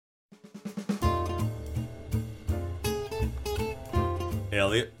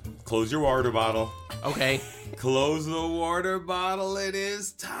Elliot, close your water bottle. Okay. Close the water bottle. It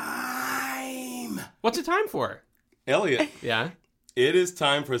is time. What's it time for? Elliot, Yeah. it is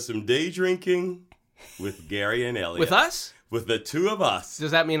time for some day drinking with Gary and Elliot. With us? With the two of us.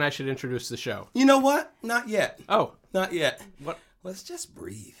 Does that mean I should introduce the show? You know what? Not yet. Oh. Not yet. What? Let's just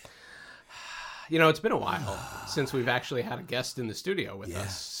breathe. You know, it's been a while since we've actually had a guest in the studio with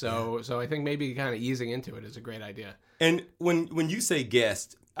us. So I think maybe kind of easing into it is a great idea. And when you say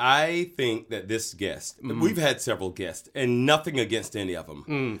guest, I think that this guest, we've had several guests, and nothing against any of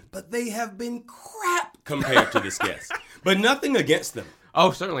them, but they have been crap compared to this guest. But nothing against them.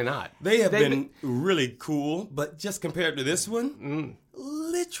 Oh, certainly not. They have been really cool, but just compared to this one,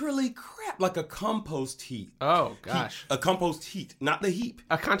 literally crap, like a compost heap. Oh, gosh. A compost heat, not the heap.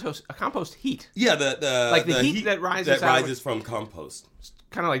 A compost heat. Yeah, the Like the heat that rises from compost.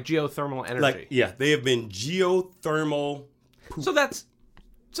 Kind of like geothermal energy. They have been geothermal poop. So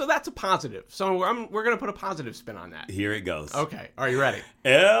that's a positive. So we're going to put a positive spin on that. Here it goes. Okay. Are you ready?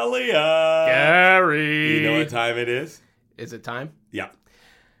 Elliot! Gary! You know what time it is? Is it time? Yeah.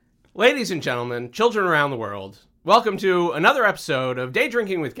 Ladies and gentlemen, children around the world, welcome to another episode of Day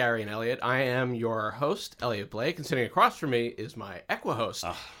Drinking with Gary and Elliot. I am your host, Elliot Blake, and sitting across from me is my equi-host.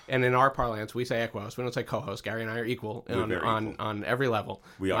 And in our parlance, we say equi-host. We don't say co-host. Gary and I are equal on every level.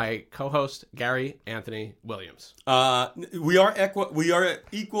 We are. My co-host, Gary Anthony Williams. We are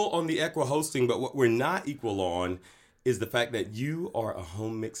equal on the equi-hosting, but what we're not equal on is the fact that you are a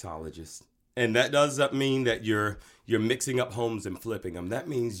home mixologist. And that doesn't mean that you're mixing up homes and flipping them. That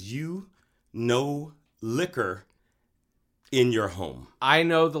means you know liquor in your home. I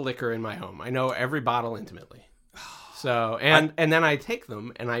know the liquor in my home. I know every bottle intimately. So and then I take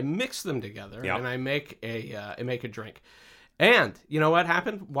them and I mix them together and I make a drink. And you know what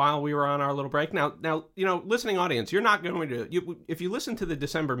happened while we were on our little break? Now, you know, listening audience, you're not going to. If you listen to the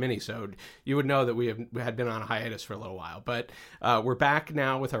December mini-sode, you would know that we had been on a hiatus for a little while. But we're back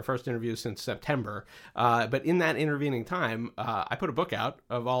now with our first interview since September. But in that intervening time, I put a book out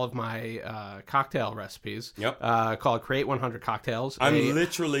of all of my cocktail recipes. Called Create 100 Cocktails. I'm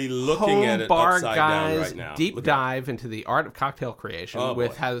literally looking at it upside down right now. Deep dive into the art of cocktail creation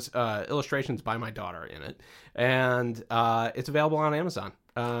has illustrations by my daughter in it. And it's available on Amazon.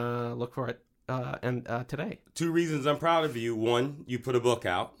 Look for it today. 2 reasons I'm proud of you. 1, you put a book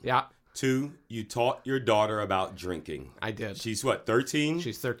out. Yeah. 2, you taught your daughter about drinking. I did. She's what, 13?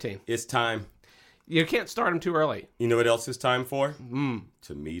 She's 13. It's time. You can't start them too early. You know what else it's time for?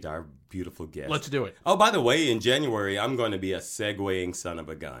 To meet our beautiful guest. Let's do it. Oh, by the way, in January, I'm going to be a Segwaying son of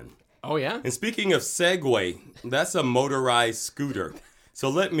a gun. Oh, yeah? And speaking of Segway, that's a motorized scooter. So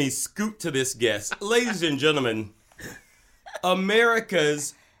let me scoot to this guest. Ladies and gentlemen,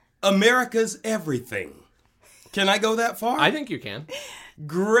 America's everything. Can I go that far? I think you can.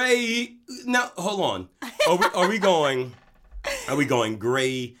 Gray. Now, hold on. Are we going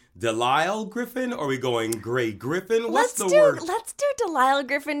Gray Delisle Griffin? Or are we going Gray Griffin? What's the word? Let's do Delisle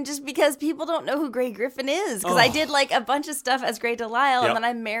Griffin just because people don't know who Gray Griffin is. Because I did like a bunch of stuff as Gray Delisle, and then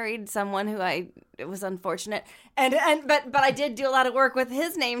I married someone who it was unfortunate. But I did do a lot of work with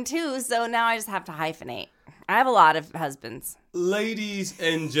his name too, so now I just have to hyphenate. I have a lot of husbands. Ladies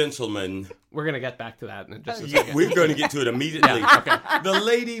and gentlemen. We're going to get back to that in just a second. We're going to get to it immediately. Yeah, okay. The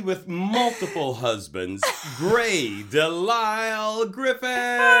lady with multiple husbands, Gray Delisle Griffin.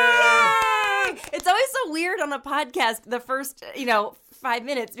 Yay! It's always so weird on a podcast, the first, 5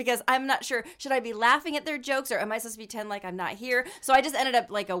 minutes, because I'm not sure, should I be laughing at their jokes or am I supposed to pretend like I'm not here? So I just ended up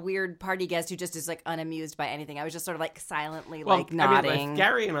like a weird party guest who just is like unamused by anything. I was just sort of like silently nodding. I mean, if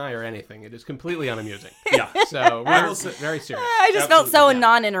Gary and I are anything, it is completely unamusing. Yeah. So we're very serious. I just felt so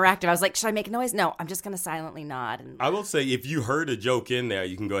non-interactive. I was like, should I make a noise? No, I'm just going to silently nod. And I will say, if you heard a joke in there,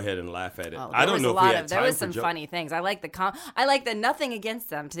 you can go ahead and laugh at it. I don't know if we had time for There was some funny things. I like the nothing against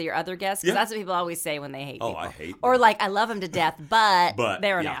them to your other guests, because that's what people always say when they hate people. I hate them. Or like, I love them to death, but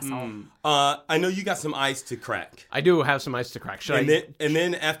they're an asshole. I know you got some ice to crack. I do have some ice to crack. And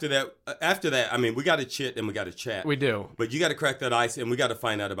then after that, I mean, we got to chit and we got to chat. We do. But you got to crack that ice, and we got to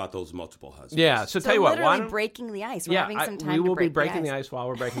find out about those multiple husbands. Yeah. So tell you what, literally breaking the ice. We're having some time. We will be breaking the ice while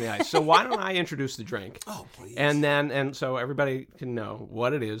we're breaking the ice. So why don't I introduce the drink? Oh, please. And so everybody can know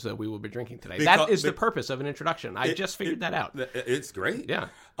what it is that we will be drinking today. That is the purpose of an introduction. I just figured that out. It's great. Yeah.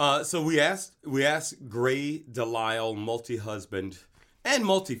 So we asked Gray Delisle, multi-husband. And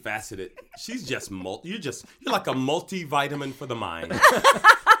multifaceted. She's just you're like a multivitamin for the mind. We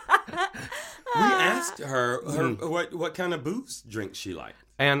asked her what kind of booze drink she liked.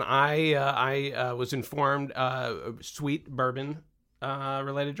 And I was informed sweet bourbon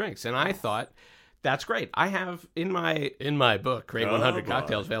related drinks. And I thought That's great. I have in my book, Great 100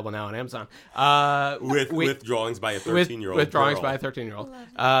 Cocktails, available now on Amazon. With drawings by a 13-year-old. With drawings by a 13-year-old.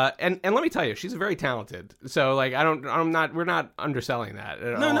 And let me tell you, she's very talented. So like we're not underselling that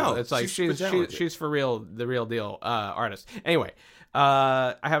at all. No. It's like she's for real, the real deal artist. Anyway,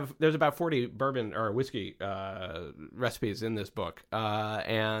 there's about 40 bourbon or whiskey recipes in this book,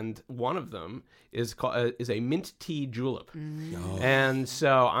 and one of them is a mint tea julep. And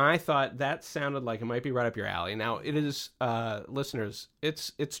so I thought that sounded like it might be right up your alley. Now it is, listeners,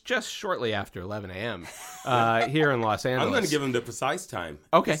 it's just shortly after 11 a.m. Here in Los Angeles. I'm going to give them the precise time.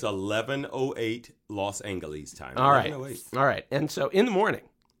 Okay, it's 11:08 Los Angeles time. All right, and so in the morning.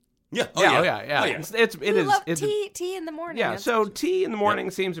 Yeah. It's tea in the morning. Yeah, so tea in the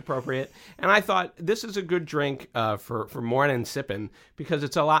morning seems appropriate, and I thought this is a good drink for morning sipping because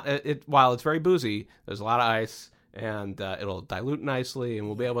it's a lot. While it's very boozy, there's a lot of ice, and it'll dilute nicely, and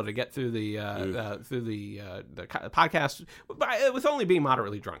we'll be able to get through the podcast with only being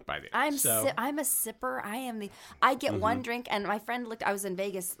moderately drunk by then. I'm a sipper. I get one drink, and my friend looked. I was in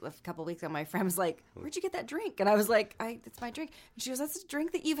Vegas a couple weeks ago. My friend was like, "Where'd you get that drink?" And I was like, "It's my drink." And she goes, "That's a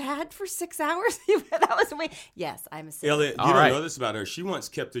drink that you've had for 6 hours." That was me. Yes, I'm a sipper. Elliot, you don't know this about her. She once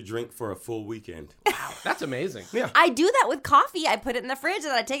kept a drink for a full weekend. Wow, that's amazing. Yeah, I do that with coffee. I put it in the fridge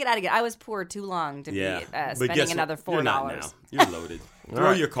and I take it out again. I was poor too long to be spending another $4. You're not now. You're loaded.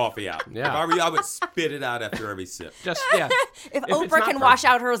 Throw your coffee out. Yeah. If I were you, I would spit it out after every sip. If Oprah can wash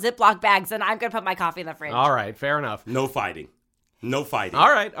out her Ziploc bags, then I'm going to put my coffee in the fridge. All right, fair enough. No fighting.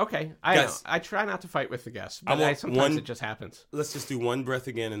 All right, okay. I try not to fight with the guests, but sometimes it just happens. Let's just do one breath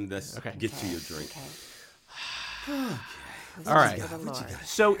again and get to your drink. Okay. All right.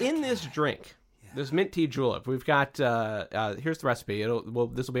 So in this drink, this mint tea julep, we've got, here's the recipe. This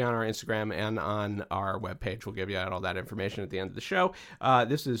will be on our Instagram and on our webpage. We'll give you all that information at the end of the show.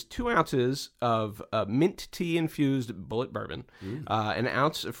 This is 2 ounces of mint tea infused bullet bourbon, an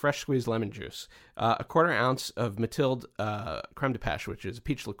ounce of fresh squeezed lemon juice, a 1/4 ounce of Mathilde creme de pêche, which is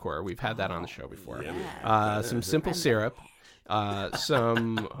peach liqueur. We've had that on the show before. Some simple syrup,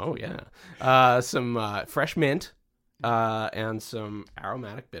 some fresh mint, and some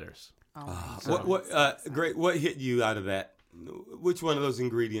aromatic bitters. Great. What hit you out of that? Which one of those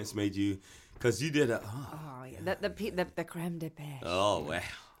ingredients made you? Because you did the creme de pêche. Oh wow,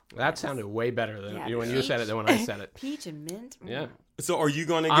 that sounded way better than when you said it than when I said it. Peach and mint. Yeah. So are you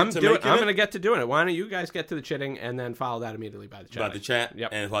going to get to make it? I'm going to get to doing it. Why don't you guys get to the chitting and then follow that immediately by the chat? By the chat. Yep.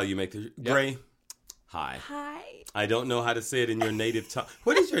 And while you make the Gray. Hi. Hi. I don't know how to say it in your native tongue.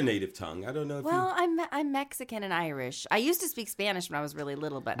 What is your native tongue? I don't know. I'm Mexican and Irish. I used to speak Spanish when I was really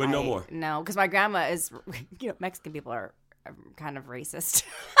little, but no more. No, because my grandma is. Mexican people are kind of racist.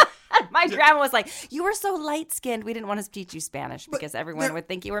 My grandma was like, "You were so light skinned. We didn't want to teach you Spanish because everyone would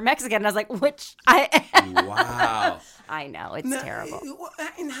think you were Mexican." And I was like, "Which I am." Wow. I know it's terrible.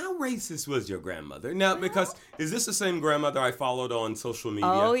 And how racist was your grandmother? Now, because is this the same grandmother I followed on social media?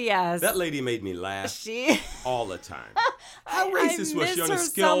 Oh yes. That lady made me laugh all the time. How racist was she on a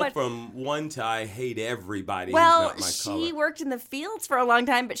scale from 1 to I hate everybody? Well, who's not my she color? worked in the fields for a long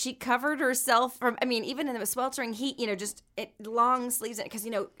time, but she covered herself from. I mean, even in the sweltering heat, long sleeves, because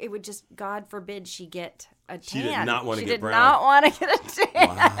it would just, God forbid, she get a tan. She did not want to get brown. She did not want to get a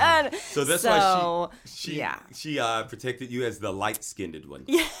tan. Wow. So that's why she protected you as the light-skinned one.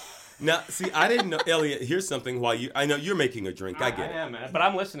 Yeah. Now, see, I didn't know, Elliot. Here's something. I know you're making a drink. I get it. I am, but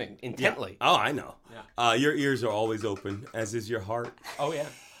I'm listening intently. Yeah. Oh, I know. Yeah. Your ears are always open, as is your heart. Oh yeah.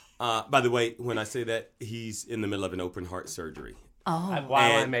 By the way, when I say that, he's in the middle of an open heart surgery. Oh.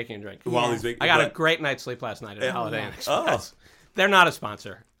 While I'm making a drink. While he's making, I got a great night's sleep last night at Holiday Inn Express. They're not a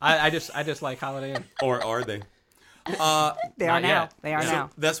sponsor. I just like Holiday Inn. Or are they? They are now. They are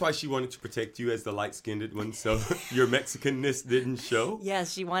now. That's why she wanted to protect you as the light-skinned one, so your Mexicanness didn't show.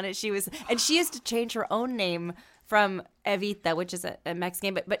 Yes, she used to change her own name from Evita, which is a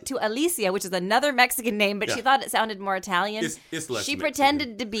Mexican, but to Alicia, which is another Mexican name, but she thought it sounded more Italian. It's less She Mexican.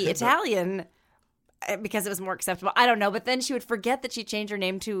 pretended to be Italian because it was more acceptable. I don't know, but then she would forget that she changed her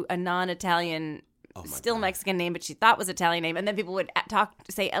name to a non-Italian. Mexican name, but she thought was Italian name, and then people would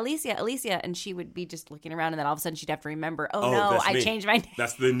say Alicia, and she would be just looking around, and then all of a sudden she'd have to remember, I changed my name.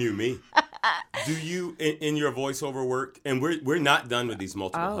 That's the new me. Do you in your voiceover work? And we're not done with these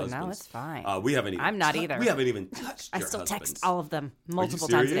multiple husbands. No, it's fine. We haven't even. I'm not either. We haven't even touched. I your still husbands. text all of them multiple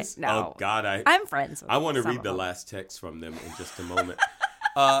Are you times a day. serious? No, Oh God, I'm friends. I want to some read of the them. last text from them in just a moment.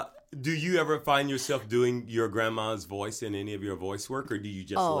 Do you ever find yourself doing your grandma's voice in any of your voice work, or do you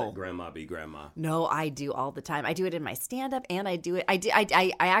just let grandma be grandma? No, I do all the time. I do it in my stand-up, and I do it.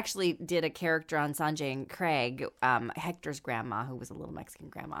 I actually did a character on Sanjay and Craig, Hector's grandma, who was a little Mexican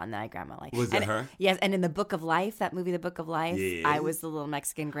grandma, and then I grandma like. Was it her? Yes, and in The Book of Life, that movie, The Book of Life, yeah. I was the little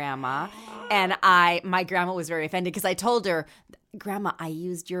Mexican grandma, and my grandma was very offended because I told her, Grandma, I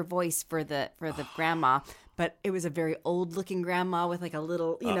used your voice for the grandma. But it was a very old-looking grandma with like a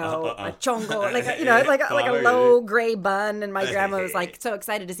little, a chongo, like a low gray bun. And my grandma was like so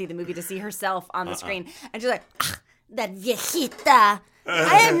excited to see the movie, to see herself on the screen, and she's like, "That viejita,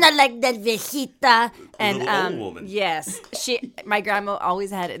 I am not like that viejita." And old woman. Yes, my grandma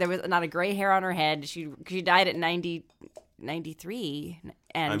always there was not a gray hair on her head. She died at 93.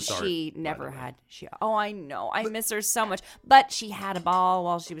 And she never had. I know. I miss her so much. But she had a ball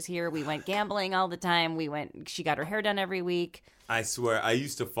while she was here. We went gambling all the time. She got her hair done every week. I swear, I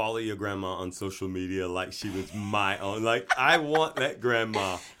used to follow your grandma on social media like she was my own. Like, I want that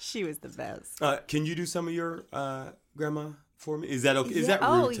grandma. She was the best. Can you do some of your grandma for me? Is that okay? Is that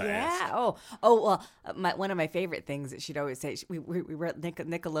rude to ask? Well, one of my favorite things that she'd always say, we were at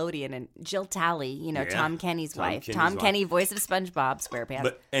Nickelodeon, and Jill Talley, Tom Kenny's wife. Tom Kenny, voice of SpongeBob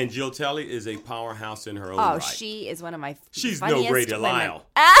SquarePants. And Jill Talley is a powerhouse in her own right. She is one of my She's funniest no Grady Lyle.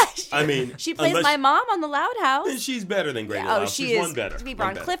 She plays my mom on The Loud House. And she's better than Grady Lyle. She's one better. To be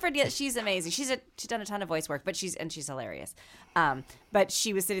Ron Clifford, she's amazing. She's done a ton of voice work, but she's hilarious. But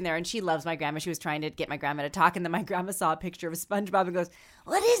she was sitting there, and she loves my grandma. She was trying to get my grandma to talk, and then my grandma saw a picture of SpongeBob and goes,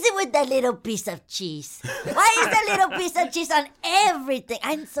 "What is it with that little piece of cheese? Why is that little piece of cheese on everything?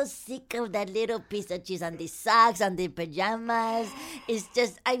 I'm so sick of that little piece of cheese on the socks, on the pajamas. It's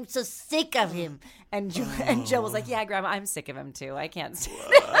just, I'm so sick of him." And Jill was like, "Yeah, Grandma, I'm sick of him too. I can't stand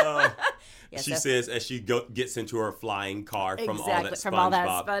it." She says as she gets into her flying car from all that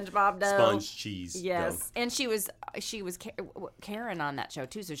SpongeBob dough. Sponge cheese. Yes, dough. and she was Karen on that show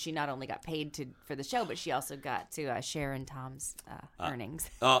too, so she not only got paid for the show, but she also got to share in Tom's earnings.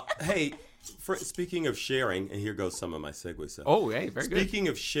 Hey, speaking of sharing, and here goes some of my segue stuff. Oh, hey, very good. Speaking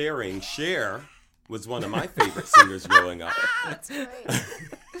of sharing, Cher was one of my favorite singers growing up. That's great.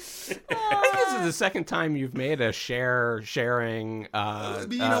 I think this is the second time you've made a sharing you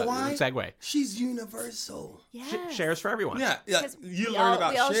know why? segue. She's universal. Yeah. Shares for everyone. Yeah. You learn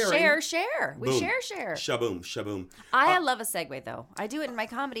about sharing. Share. We Boom. share. Shaboom. I love a segue, though. I do it in my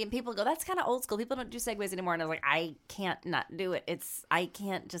comedy, and people go, "That's kind of old school. People don't do segues anymore." And I was like, I can't not do it. I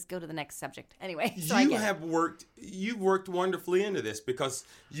can't just go to the next subject. Anyway, so you've worked wonderfully into this because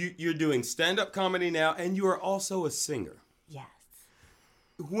you're doing stand-up comedy now, and you are also a singer. Yes.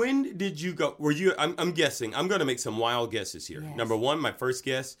 When did you go? I'm guessing. I'm going to make some wild guesses here. Yes. Number one, my first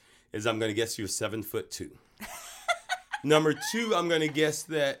guess is I'm going to guess you're 7'2". Number two, I'm going to guess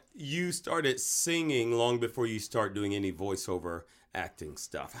that you started singing long before you start doing any voiceover acting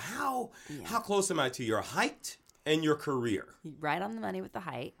stuff. How close am I to your height and your career? Right on the money with the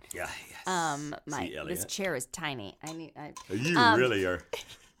height. Yeah. Yes. This chair is tiny. You really are.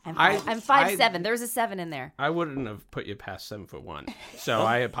 I'm 5'7". There's a 7 in there. I wouldn't have put you past 7'1", so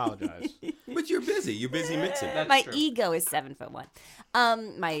I apologize. But you're busy. You're busy mixing. My ego is 7'1".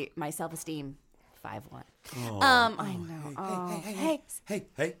 My self-esteem 5'1". I know. Hey.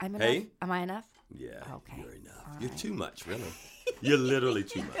 I'm enough. Am I enough? Yeah. Okay. You're enough. You're too much, really. You're literally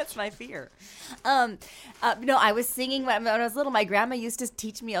too much. That's my fear. No, I was singing when I was little. My grandma used to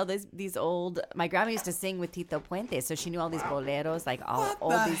teach me all these old. My grandma used to sing with Tito Puente, so she knew all these boleros, like all what all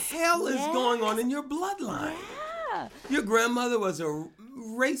the these. hell is going on in your bloodline? Yeah. Your grandmother was a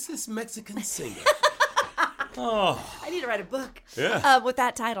racist Mexican singer. I need to write a book. Yeah. With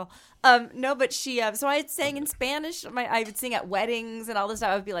that title. No, but she. So I sang in Spanish. I would sing at weddings and all this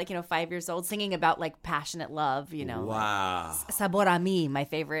stuff. I would be like, 5 years old, singing about like passionate love. Wow. Like, Sabor a mí, my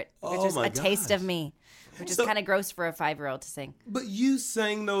favorite, which is a taste of me, which is kind of gross for a 5-year-old to sing. But you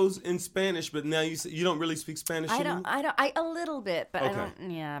sang those in Spanish, but now you don't really speak Spanish anymore? I a little bit, but okay. I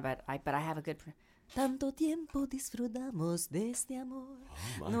don't. Yeah, but I have a good. Tanto tiempo disfrutamos de este amor.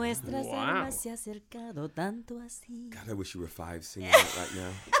 Nuestras almas se ha acercado tanto así. God, I wish you were 5 singing that right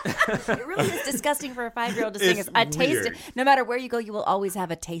now. It really is disgusting for a 5-year-old to sing. It's a taste. No matter where you go, you will always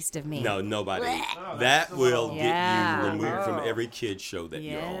have a taste of me. No, nobody. That will get you removed from every kid's show that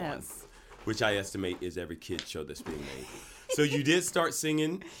you're on, which I estimate is every kid's show that's being made. So you did start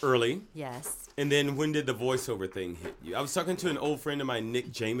singing early. Yes. And then when did the voiceover thing hit you? I was talking to an old friend of mine,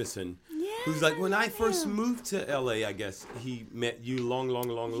 Nick Jameson, who's like, when I first moved to LA, I guess he met you long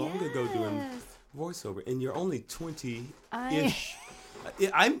ago doing voiceover, and you're only 20-ish.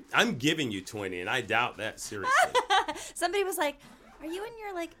 I'm giving you 20, and I doubt that seriously. Somebody was like, are you in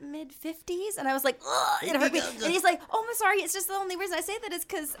your like mid-50s? And I was like, ugh, it hurt me. And he's like, oh, I'm sorry. It's just the only reason I say that is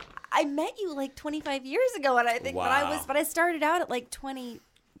because I met you like 25 years ago, and I think but I started out at like 21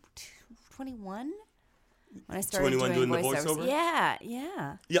 when I started 21 doing the voiceover.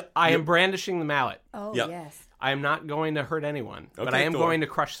 Yeah. Yep. I am brandishing the mallet. Oh Yep. yes. I am not going to hurt anyone, but Okay, I am Thor. going to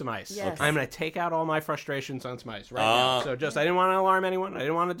crush some ice. Yes. I'm going to take out all my frustrations on some ice right now. So I didn't want to alarm anyone. I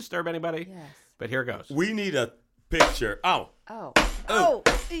didn't want to disturb anybody. Yes. But here goes. We need a picture. Oh. Oh. Oh.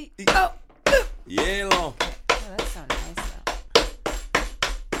 Oh. Yellow. Oh, that's so nice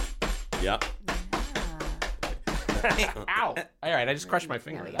though. Yep. Ow! All right, I just crushed my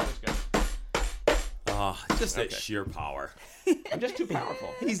finger. There we That was good. Oh, just that sheer power. I'm just too powerful.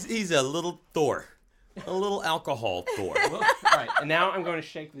 He's a little Thor. A little alcohol Thor. All right, and now I'm going to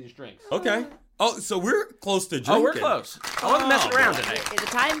shake these drinks. Okay. Oh, so we're close to drinking. Oh, we're close. I wasn't messing around today. The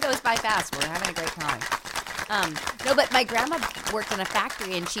time goes by fast. We're having a great time. No, but my grandma worked in a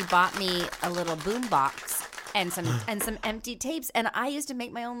factory, and she bought me a little boom box and some empty tapes. And I used to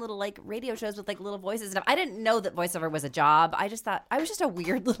make my own little like radio shows with like little voices and stuff. I didn't know that voiceover was a job. I just thought I was just a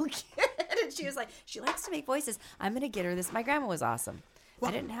weird little kid. And she was like, she likes to make voices. I'm gonna get her this. My grandma was awesome. I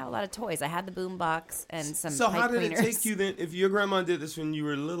didn't have a lot of toys. I had the boom box and some So pipe how did cleaners. it take you then? If your grandma did this when you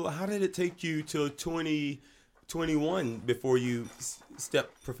were little, how did it take you till 2021 before you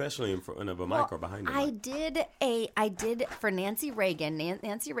stepped professionally in front of a mic or behind a mic? I did for Nancy Reagan.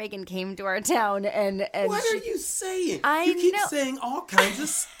 Nancy Reagan came to our town and What are you saying? I you keep know. saying all kinds of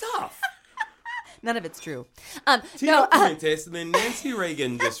stuff. None of it's true. Tina Prentice, and then Nancy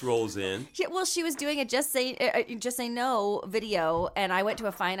Reagan just rolls in. She was doing a Just Say No video, and I went to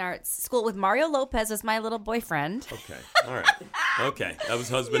a fine arts school with Mario Lopez was my little boyfriend. Okay, all right. Okay, that was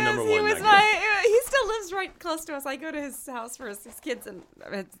husband number one. He still lives right close to us. I go to his house for his kids, and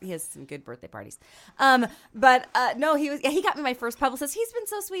he has some good birthday parties. No, he got me my first publicist. He's been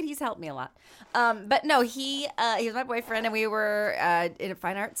so sweet. He's helped me a lot. But no, he was my boyfriend, and we were in a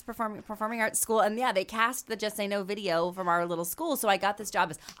fine arts performing arts school. And yeah, they cast the Just Say No video from our little school. So I got this job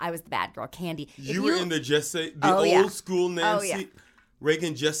as I was the bad girl, Candy. You were in the Just Say old school Nancy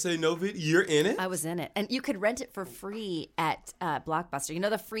Reagan Just Say No video. You're in it. I was in it, and you could rent it for free at Blockbuster. You know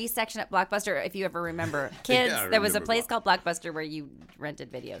the free section at Blockbuster. If you ever remember, kids, Yeah, I there was a remember place called Blockbuster where you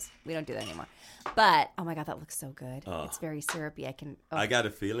rented videos. We don't do that anymore. But oh my god, that looks so good. It's very syrupy. I got a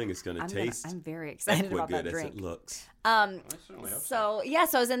feeling it's going to taste. I'm very excited about that good drink. as it looks. So I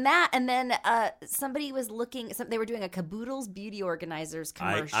was in that, and then somebody was looking. They were doing a Caboodles Beauty Organizers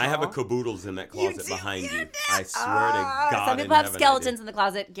commercial. I have a Caboodles in that closet behind you. I swear to God. Some people have skeletons in the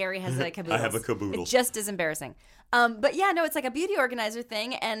closet. Gary has a Caboodles. I have a Caboodle. It's just as embarrassing. But yeah, no, it's like a beauty organizer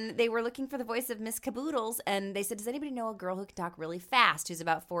thing, and they were looking for the voice of Miss Caboodles, and they said, does anybody know a girl who can talk really fast, who's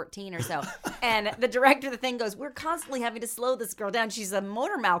about 14 or so? And the director of the thing goes, we're constantly having to slow this girl down. She's a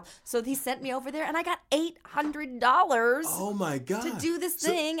motor mouth. So he sent me over there, and I got $800. Oh my God. To do this So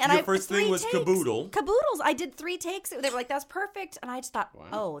thing. And your first thing was Caboodle. Caboodles. I did 3 takes. They were like, that's perfect. And I just thought,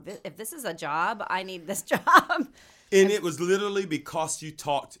 if this is a job, I need this job. And it was literally because you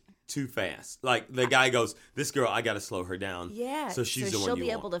talked too fast. Like the guy goes, this girl, I got to slow her down. Yeah. So she's the one she'll you be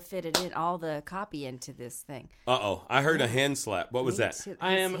want. able to fit it in, all the copy into this thing. Uh-oh. I heard a hand slap. What was Me that? too.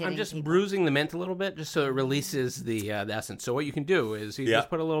 I'm Hitting just people. bruising the mint a little bit, just so it releases the essence. So what you can do is you just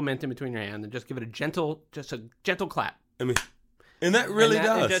put a little mint in between your hand and just give it a gentle clap. I mean, and that really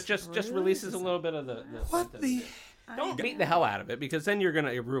does. It just releases a little bit of the What the? Don't beat the hell out of it, because then you're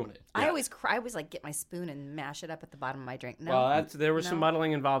gonna ruin it. I always cry. I always like get my spoon and mash it up at the bottom of my drink. No. Well, there was some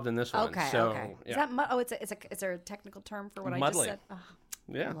muddling involved in this one. Okay. So, okay. Yeah. Is that it's a technical term for what Muddling. I just said? Oh,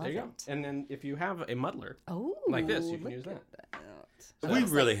 Yeah, there you go. it. And then if you have a muddler oh, like this, you can look use at that. We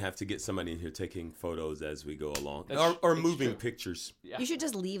really have to get somebody in here taking photos as we go along, That's- or it's moving true. pictures. Yeah. You should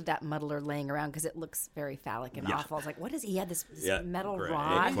just leave that muddler laying around because it looks very phallic and awful. I was like, what is he? Had this metal great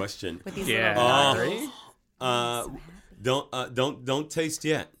rod question. with these Yeah. little nozzles. Don't taste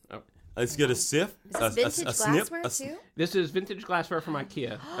yet. Oh. Let's get a sniff. Is this vintage glassware too? This is vintage glassware from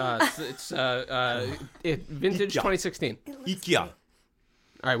IKEA. It's vintage 2016. IKEA. All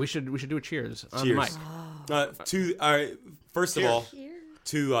right, we should do a cheers on the Cheers. mic. All right. First of all, Cheers.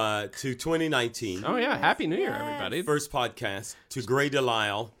 to 2019. Oh yeah, Happy New Year, everybody. First podcast to Gray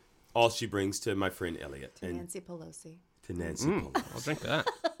Delisle. All she brings to my friend Elliot and Nancy Pelosi. to Nancy Pelosi. I'll drink that.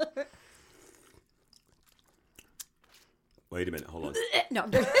 Wait a minute. Hold on. No.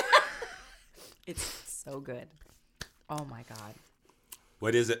 It's so good. Oh my god.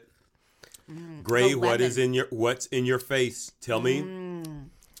 What is it? Gray, the what's in your face? Tell me.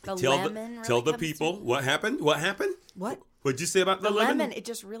 The Tell lemon really tell the comes people through. what happened? What happened? What? What'd you say about The the lemon? lemon, it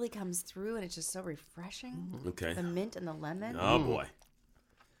just really comes through, and it's just so refreshing. Okay. The mint and the lemon. Oh boy,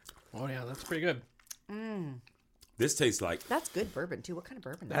 Oh yeah, that's pretty good. this tastes like That's good bourbon too. What kind of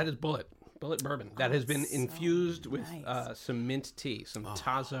bourbon? That is Bullet bourbon that has been so infused with nice. some mint tea, some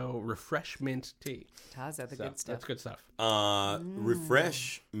Tazo Refresh mint tea. Tazo, the So, good stuff. that's good stuff.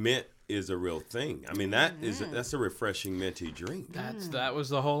 refresh mint is a real thing. I mean, that's a refreshing minty drink. That was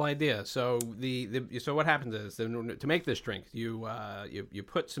the whole idea. So so what happens is to make this drink, you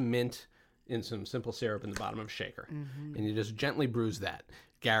put some mint in some simple syrup in the bottom of a shaker, and you just gently bruise that.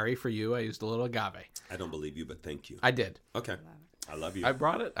 Gary, for you, I used a little agave. I don't believe you, but thank you. I did. Okay, I love you. I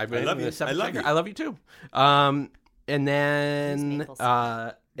brought it. I made love it in you. a separate I love shaker. you. I love you too. And Use then maple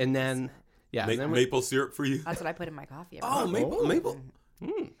syrup. and then yeah, and then maple syrup for you. That's what I put in my coffee. every Oh, morning. maple.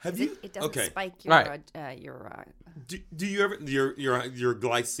 Have you? It doesn't okay. spike your Right. Do you ever your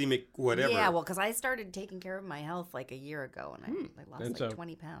glycemic whatever? Yeah, well, because I started taking care of my health like a year ago, and I lost And like so-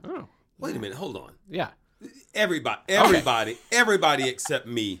 20 pounds. oh Wait a minute. Hold on. yeah. Everybody except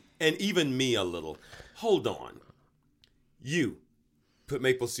me, and even me a little. Hold on. You put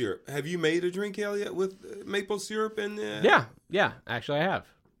maple syrup. Have you made a drink, Elliot, with maple syrup and? Yeah. Actually, I have.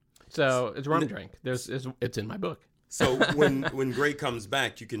 So it's a rum drink. It's in my book. So when Gray comes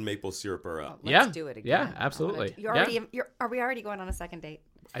back, you can maple syrup her up. Let's do it again. Yeah, absolutely. Are we already going on a second date?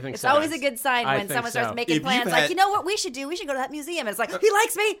 I think It's so. always a good sign I when think someone starts so. making If plans. you've Like, had- you know what we should do? We should go to that museum. And it's like, he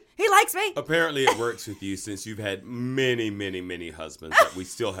likes me. He likes me. Apparently, it works with you since you've had many, many, many husbands that we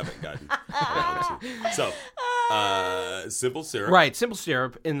still haven't gotten around to. So, simple syrup. Right, simple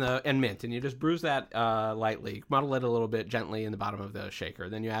syrup and mint, and you just bruise that lightly, muddle it a little bit gently in the bottom of the shaker.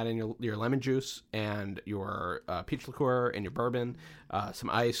 Then you add in your lemon juice and your peach liqueur and your bourbon, some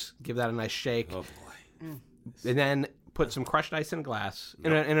ice. Give that a nice shake, Oh boy. and then put some crushed ice in a glass.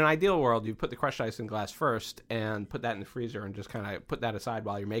 In an ideal world, you put the crushed ice in glass first and put that in the freezer and just kind of put that aside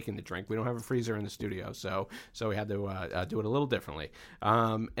while you're making the drink. We don't have a freezer in the studio, so we had to do it a little differently.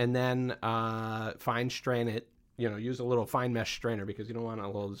 And then fine strain it. Use a little fine mesh strainer because you don't want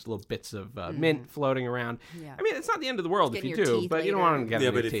those little bits of mint floating around. Yeah. I mean, it's not the end of the world if Get in you your do, teeth but you don't later. want them to get Yeah,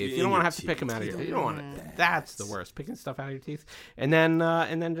 in but your if teeth. you- You don't in want to your have to pick them teeth, out of you your teeth. You don't don't want to. That's the worst, picking stuff out of your teeth. And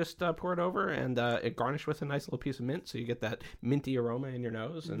then just pour it over and garnish with a nice little piece of mint so you get that minty aroma in your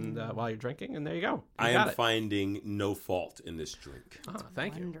nose and while you're drinking, and there you go. You I got am it. finding no fault in this drink. Oh,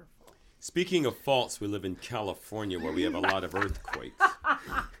 thank you. Wonderful. Speaking of faults, we live in California where we have a lot of earthquakes.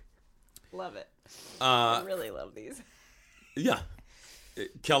 Love it. I really love these. Yeah.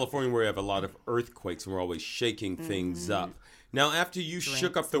 California, where we have a lot of earthquakes and we're always shaking things up. Now, after you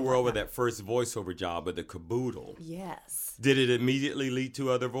shook up the world with that first voiceover job with the Caboodle, Yes. did it immediately lead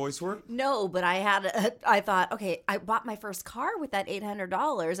to other voice work? No, but I thought, okay, I bought my first car with that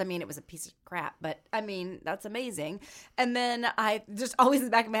 $800. I mean, it was a piece of crap, but I mean, that's amazing. And then I just always in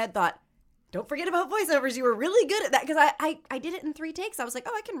the back of my head thought, don't forget about voiceovers. You were really good at that because I did it in 3 takes. I was like,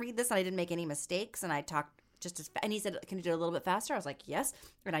 oh, I can read this, and I didn't make any mistakes, and I talked just as and he said, can you do it a little bit faster? I was like, yes.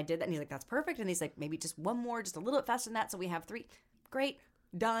 And I did that. And he's like, that's perfect. And he's like, maybe just one more, just a little bit faster than that. So we have 3. Great.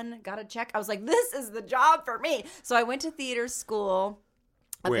 Done. Got a check. I was like, this is the job for me. So I went to theater school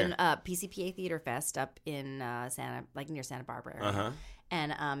up Where? in PCPA Theater Fest up in near Santa Barbara area. Uh-huh.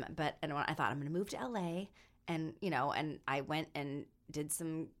 And when I thought I'm going to move to LA, and and I went and did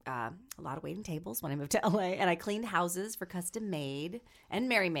a lot of waiting tables when I moved to LA, and I cleaned houses for Custom Made and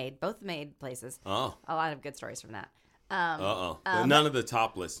Mary Made, both made places. Oh. A lot of good stories from that. None of the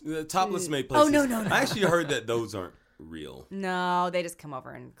topless. The topless made places. no. I actually heard that those aren't real. No, they just come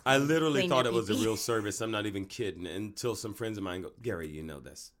over and I literally clean thought your it was a pee-pee. real service. I'm not even kidding. Until some friends of mine go, Gary, you know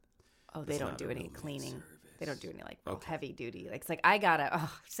this. Oh, they It's don't not do a any real cleaning. service. They don't do any real heavy duty. Like, it's like I got a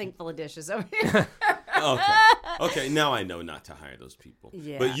sink full of dishes over here. Okay, now I know not to hire those people.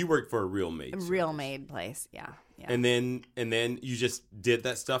 Yeah. But you work for a real maid. Real service. made place. Yeah. And then you just did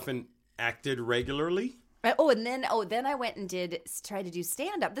that stuff and acted regularly? And then I went and tried to do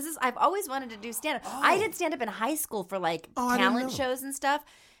stand up. I've always wanted to do stand up. I did stand up in high school for I didn't talent know. shows and stuff.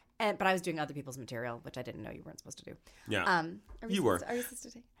 But I was doing other people's material, which I didn't know you weren't supposed to do. Yeah. You were. Are you supposed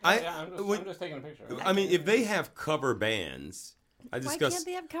to take? I'm just taking a picture. I mean, if they have cover bands, I discussed. can't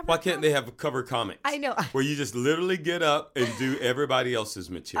they have cover Why can't they have cover comics? I know. Where you just literally get up and do everybody else's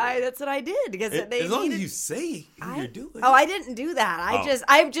material. That's what I did because they as long needed, as you say who you're doing. Oh, I didn't do that. Oh.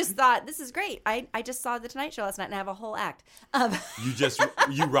 I just thought this is great. I just saw the Tonight Show last night and I have a whole act.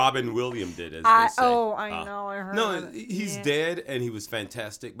 You Robin Williams did, as I they say. know. I heard. No, he's dead and he was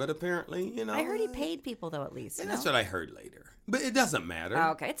fantastic, but apparently, I heard he paid people though at least. And no? that's what I heard later. But it doesn't matter.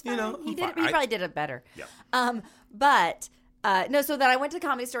 Oh, okay, it's fine. He I'm fine. probably did it better. Yeah. But No, so then I went to the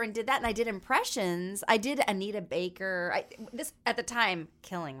Comedy Store and did that, and I did impressions. I did Anita Baker. This at the time,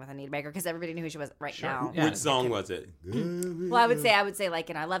 killing with Anita Baker because everybody knew who she was now. Yeah. Which song was it? Well, I would say like,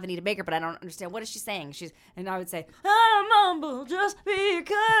 and I love Anita Baker, but I don't understand what is she saying. And I would say, I'm humble just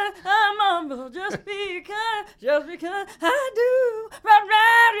because I'm humble just because I do.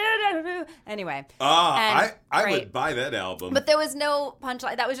 Anyway, I would buy that album. but there was no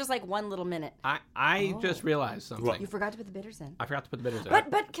punchline. That was just like one little minute. I just realized something. You forgot to put the bitters in. I forgot to put the bitters in.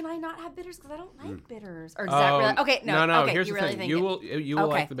 But can I not have bitters because I don't like bitters? Or does that really? Okay, no. Okay, here's you the really thing. think You will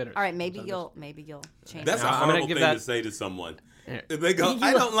like the bitters. All right, maybe you'll change. That's it. a horrible thing to say to someone. If they go,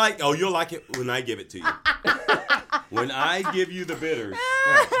 I don't like. Oh, you'll like it when I give it to you. When I give you the bitters.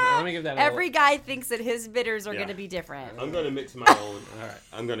 Let me give that. Every guy thinks that his bitters are going to be different. I'm going to mix my own. All right,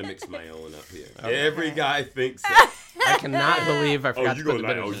 I'm going to mix my own up here. Okay. Every guy thinks that. I cannot believe I forgot to put the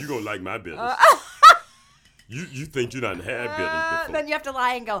bitters in. Oh, you gonna like my bitters? You think you done had bitters before? Then you have to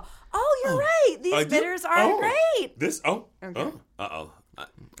lie and go, oh, you're right. These bitters are great. Okay.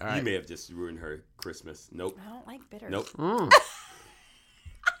 Right. You may have just ruined her Christmas. Nope. I don't like bitters. Nope.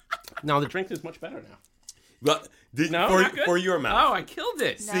 No, the drink is much better now. But for your mouth. Oh, I killed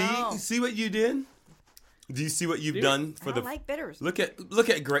it. No. See what you did? Do you see what you've done for I don't like bitters. Look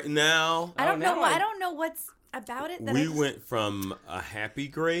at great now. I don't know. I don't know what's about it. That We went from a happy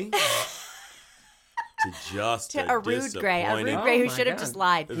gray to just a rude gray. A rude gray who should have just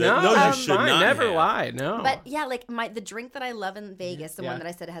lied. No, you should fine. not Never have. lie. No. But yeah, like the drink that I love in Vegas, the Yeah. one that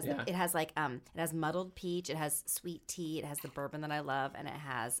I said it has like it has muddled peach, it has sweet tea, it has the bourbon that I love, and it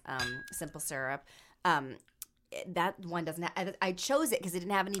has simple syrup. That one doesn't have. I chose it because it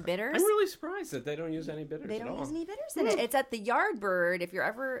didn't have any bitters. I'm really surprised that they don't use any bitters. They at don't all. use any bitters in it. It's at the Yardbird. If you're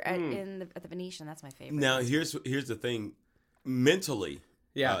ever at the Venetian, that's my favorite. Now here's the thing, mentally,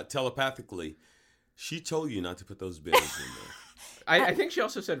 telepathically, she told you not to put those bitters in there. I think she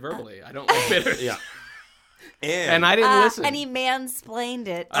also said verbally, I don't like bitters. Yeah. And I didn't listen. And he mansplained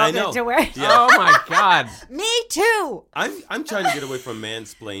it. I know. To where? Yeah. Oh my God. Me too. I'm trying to get away from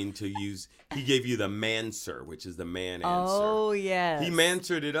mansplain to use. He gave you the manser, which is the man answer. Oh yes. He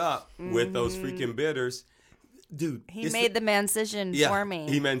mansered it up with those freaking bitters, dude. He made the mancision for me.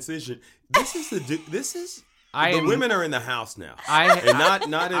 He mancision. This is the women are in the house now, and not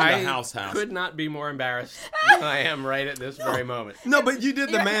in the house. Could not be more embarrassed than I am right at this very moment. No, but you did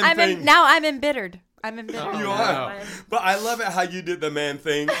the man thing. Now I'm embittered. I'm embittered. You are. But I love it how you did the man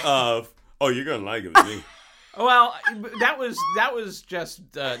thing of, oh, you're gonna like it with me. Well, that was just me.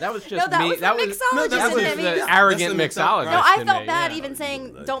 That was the arrogant mixologist. No, I felt bad even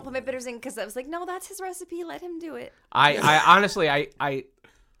saying don't put my bitters in because I was like, no, that's his recipe. Let him do it. I honestly,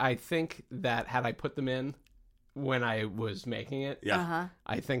 I think that had I put them in when I was making it, I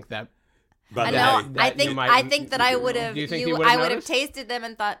think that. But I think that I would have. I would have tasted them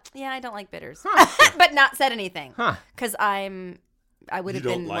and thought, yeah, I don't like bitters, but not said anything because I would have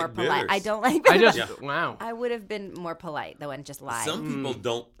been more polite. I don't like bitters. Wow. I would have been more polite though and just lied. Some people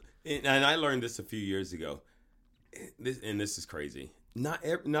don't, and I learned this a few years ago. This is crazy. Not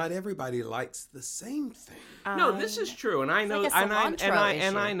everybody likes the same thing. No, this is true, and I know, like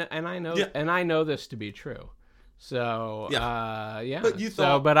and I know this to be true. So But you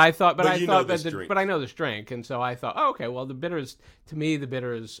thought, but I thought, but I know this drink, and so I thought, oh, okay, well, the bitters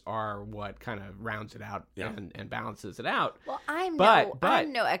are what kind of rounds it out and balances it out. Well, I'm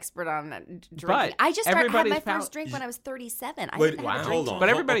no expert on drinking. I just had my first drink when I was 37. Hold on. But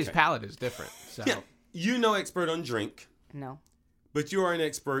everybody's palate is different. So you know, expert on drink. No. But you are an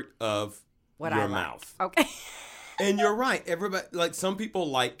expert of your mouth. Okay. And you're right. Everybody, like, some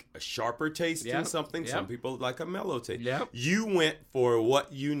people like a sharper taste in something. Yep. Some people like a mellow taste. Yep. You went for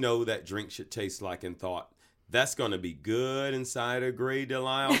what you know that drink should taste like and thought, that's going to be good inside a Grey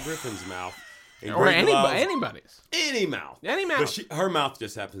Delisle Griffin's mouth. Or anybody's. Any mouth. But her mouth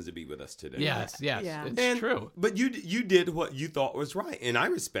just happens to be with us today. Yes. Yeah. It's true. But you did what you thought was right, and I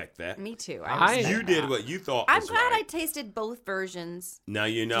respect that. Me too. You did what you thought I'm was glad right. I tasted both versions. Now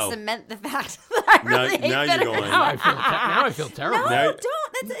you know. To cement the fact that I really hate now bitters. you're going. Now I feel terrible. No,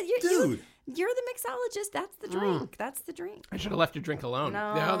 don't. Dude. You're the mixologist. That's the drink. That's the drink. I should have left your drink alone.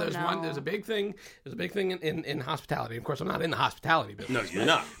 No, There's a big thing. There's a big thing in hospitality. Of course, I'm not in the hospitality business. No, you're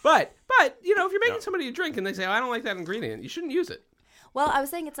not. But you know, if you're making somebody a drink and they say, "Oh, I don't like that ingredient," you shouldn't use it. Well, I was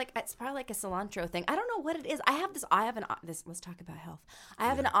saying it's probably like a cilantro thing. I don't know what it is. Let's talk about health. I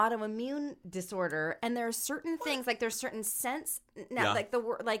have an autoimmune disorder, and there are certain things, like there's certain scents now,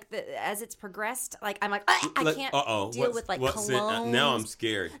 as it's progressed, like I'm like I can't deal with like cologne. Now I'm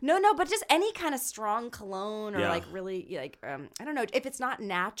scared. No, but just any kind of strong cologne or like really like I don't know if it's not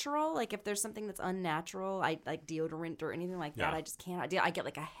natural. Like if there's something that's unnatural, I like deodorant or anything like that. I just can't. I get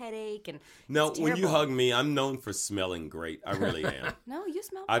like a headache and. No, when you hug me, I'm known for smelling great. I really am. No, you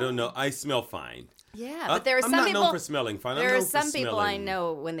smell. I don't know. I smell fine. Yeah, but there are some people. I'm not known for smelling fine. There are some people I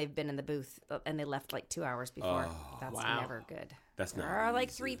know when they've been in the booth and they left like 2 hours before. That's never good. That's not. There are like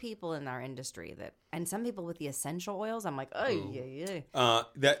 3 people in our industry and some people with the essential oils. I'm like, oh yeah.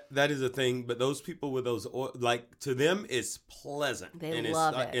 That is a thing, but those people with those oil, like to them, it's pleasant. They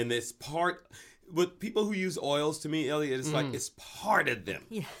love it, and it's part. With people who use oils, to me, Elliot, it's like it's part of them.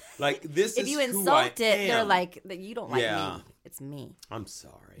 Yeah. Like this if is you who insult I it, am. they're like, you don't like me. It's me. I'm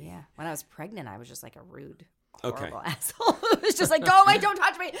sorry. Yeah. When I was pregnant, I was just like a rude, horrible asshole. It was just like, go away, don't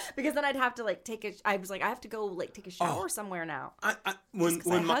touch me, because then I'd have to like I was like, I have to go like take a shower somewhere now.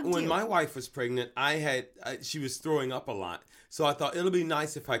 When my wife was pregnant, she was throwing up a lot. So I thought it'll be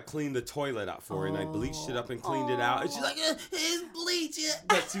nice if I cleaned the toilet out for her, and I bleached it up and cleaned it out. And she's like, "It's bleach."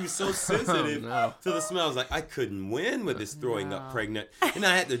 But she was so sensitive to the smell. I was like, I couldn't win with this throwing up pregnant, and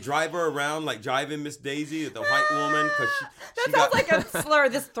I had to drive her around like driving Miss Daisy, the white woman, because that sounds like a slur.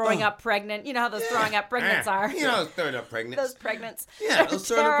 This throwing up pregnant. You know how those throwing up pregnants are. You know, throwing up pregnant. Those pregnants. Yeah, those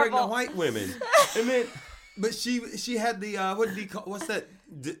throwing up pregnant white women. And then, but she had the what did he call? What's that?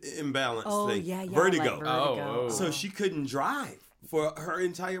 Imbalance thing. Yeah, vertigo. Like vertigo. So she couldn't drive for her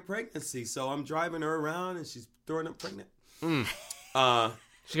entire pregnancy. So I'm driving her around and she's throwing up pregnant. She's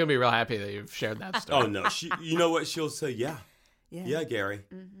gonna be real happy that you've shared that story. Oh no, you know what she'll say? Yeah, Gary,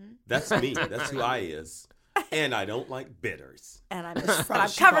 that's me. That's who I is. And I don't like bitters. And I'm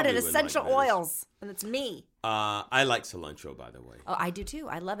covered in essential oils, and it's me. I like cilantro, by the way. Oh, I do too.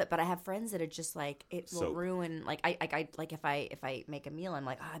 I love it, but I have friends that are just like it will ruin. Like I like if I make a meal, I'm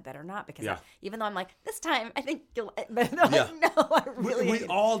like, I better not, because even though I'm like this time I think you'll. But no, I really. We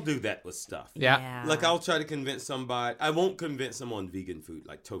all do that with stuff. Yeah. Like I'll try to convince somebody. I won't convince them on vegan food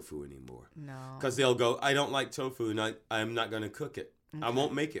like tofu anymore. No. Because they'll go, I don't like tofu, and I'm not going to cook it. Okay. I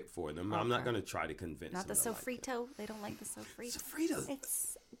won't make it for them. Okay. I'm not going to try to convince them. Not the sofrito. They don't like the sofrito. Sofrito.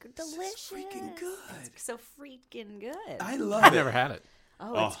 It's delicious. It's freaking good. It's so freaking good. I love I've it. never had it.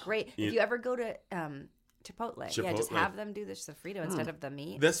 Oh, it's great. If you ever go to Chipotle, just have them do the sofrito instead of the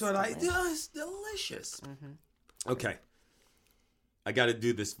meat. That's what I do. It's delicious. Mm-hmm. Okay. I got to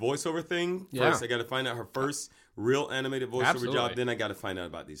do this voiceover thing first. I got to find out her first real animated voiceover job. Then I got to find out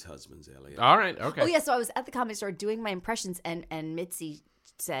about these husbands, Elliot. All right. Okay. Oh yeah. So I was at the Comedy Store doing my impressions, and Mitzi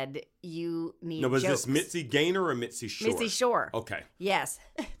said you need. No, was jokes. this Mitzi Gaynor or Mitzi Shore? Mitzi Shore. Okay. Yes,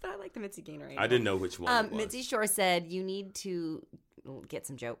 but I like the Mitzi Gaynor. I didn't know which one. It was. Mitzi Shore said you need to get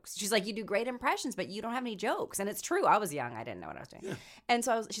some jokes. She's like, you do great impressions, but you don't have any jokes. And it's true. I was young. I didn't know what I was doing. Yeah. And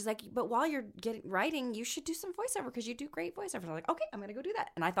so she's like, but while you're writing, you should do some voiceover because you do great voiceover. I'm like, okay, I'm going to go do that.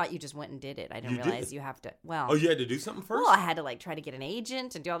 And I thought you just went and did it. I didn't realize you have to, Oh, you had to do something first? Well, I had to like try to get an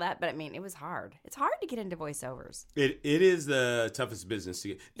agent and do all that. But I mean, it was hard. It's hard to get into voiceovers. It is the toughest business to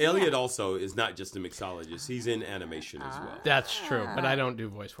get. Elliot also is not just a mixologist. He's in animation as well. That's true. But I don't do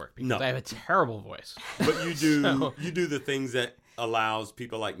voice work because I have a terrible voice. But you do the things that allows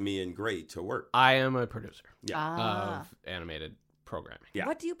people like me and Gray to work. I am a producer of animated programming. Yeah.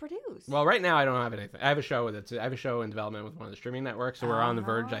 What do you produce? Well, right now I don't have anything. I have a show in development with one of the streaming networks, so we're on the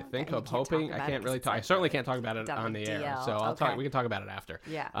verge, I think, of hoping. I can't really talk. I certainly can't talk about it on the air, so I'll talk. We can talk about it after.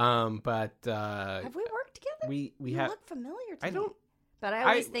 Yeah. But have we worked together? We have. Look familiar to me. I don't. But I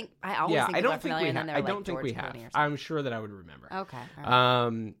always think. I don't think we have. I don't think we have. I'm sure that I would remember.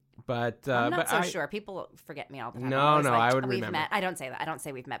 Okay. But I'm not so sure. People forget me all the time. No, I would remember. Met. I don't say that. I don't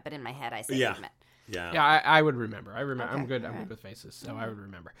say we've met, but in my head, I say we've met. Yeah, I would remember. I remember. Okay, I'm good. I'm good with faces, so I would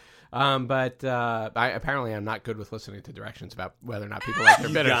remember. But apparently, I'm not good with listening to directions about whether or not people like their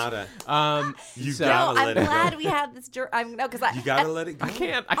bitters. You gotta let it go. I'm glad we had this. You gotta let it go. I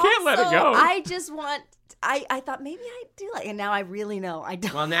can't let it go. I just want. I thought maybe I do like, and now I really know I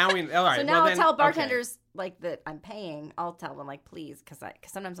don't. Well, now we. All right. So now I'll tell bartenders like that I'm paying. I'll tell them like, please, because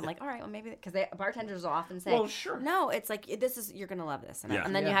sometimes I'm like, all right, well maybe because bartenders will often say, well, sure. No, it's like you're gonna love this,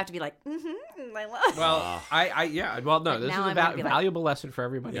 and then you have to be like, I love. Well, Well, no, this is a valuable lesson for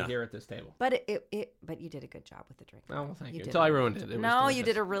everybody here at this table. But but you did a good job with the drink. Oh, well, thank you. Until I ruined it. No, you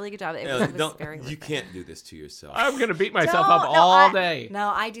did a really good job. It was very. You can't do this to yourself. I'm gonna beat myself up all day. No,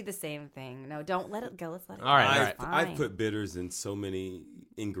 I do the same thing. No, don't let it go. Let's let it go. All right. I've put bitters in so many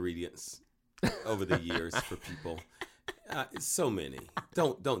ingredients over the years for people. So many.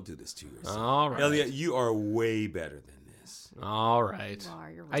 Don't do this to yourself. All right. Elliot, you are way better than is. All right.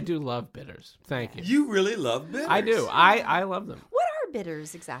 You're I do love bitters. Thank you. You really love bitters. I do. I love them. What are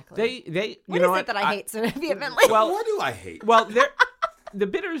bitters exactly? They What you know is what? it that I hate so vehemently? What do I hate? Well, the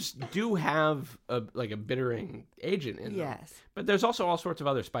bitters do have a bittering agent in them. Yes. But there's also all sorts of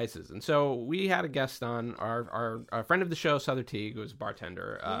other spices. And so we had a guest on, our friend of the show, Souther Teague, who's a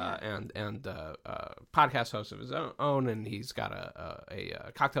bartender and podcast host of his own, and he's got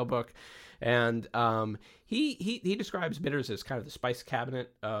a cocktail book. And he describes bitters as kind of the spice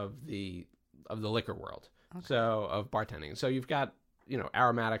cabinet of the liquor world. Okay. So of bartending. So you've got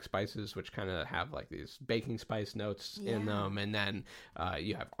aromatic spices, which kind of have like these baking spice notes in them, and then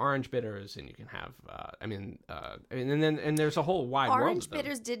you have orange bitters, and you can have, and there's a whole wide world. Orange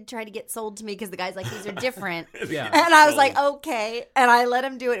bitters did try to get sold to me because the guy's like, these are different. Yeah, and I was like, okay, and I let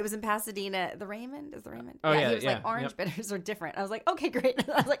him do it. It was in Pasadena. The Raymond is the Raymond. Oh yeah, he was like, orange bitters are different. I was like, okay, great. And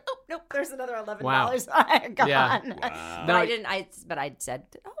I was like, oh nope, there's another $11 gone. Yeah. Wow. But I didn't. But I said,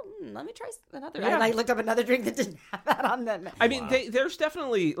 let me try another. Yeah. And I looked up another drink that didn't have that on them. I mean, there's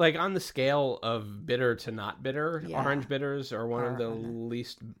definitely, like, on the scale of bitter to not bitter, orange bitters are one of the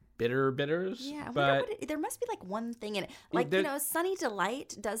least bitter bitters. Yeah, but there must be like one thing in it. Like, Sunny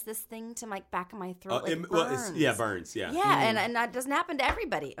Delight does this thing to my back of my throat. Like, burns. Burns. Yeah. Yeah, and that doesn't happen to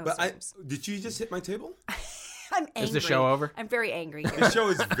everybody. Oh, but did you just hit my table? I'm angry. Is the show over? I'm very angry. The show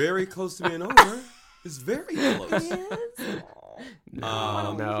is very close to being over. It's very close. It is?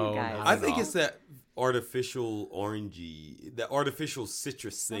 No. I think it's that artificial orangey, the artificial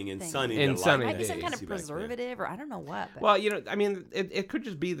citrus thing in Sunny Delight. I guess some kind of preservative, or I don't know what. But. Well, I mean, it could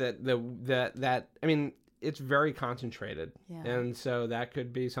just be that I mean, it's very concentrated, and so that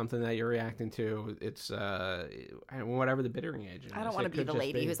could be something that you're reacting to. It's whatever the bittering agent. I don't want to be the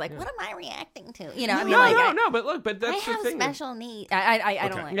lady who's like, "What am I reacting to?" But that's I the thing. have special needs. I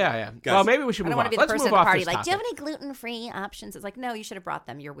don't like. Yeah. Guys, well, maybe we should move on. I don't want to be the person at the party. Like, do you have any gluten-free options? It's like, no, you should have brought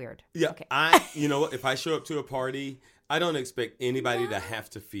them. You're weird. Yeah. Okay. You know what? If I show up to a party, I don't expect anybody to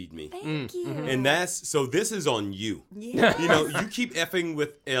have to feed me. Thank you. And this is on you. Yeah. You keep effing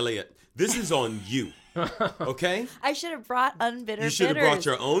with Elliot. This is on you. Okay? I should have brought unbitter. You should have brought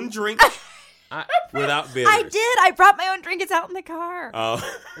your own drink without bitters. I did. I brought my own drink. It's out in the car.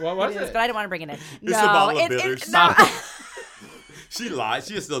 What was it? But I didn't want to bring it in. It's a bottle of bitters. She lied.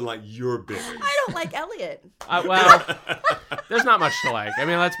 She just doesn't like your bitters. I don't like Elliot. Well, there's not much to like. I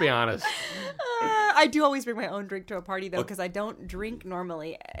mean, let's be honest. I do always bring my own drink to a party, though, because I don't drink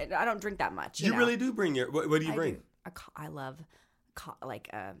normally. I don't drink that much. You really do bring your... What do you bring? I love...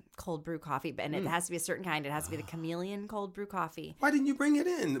 cold brew coffee, and it has to be a certain kind. It has to be the Chameleon cold brew coffee. Why didn't you bring it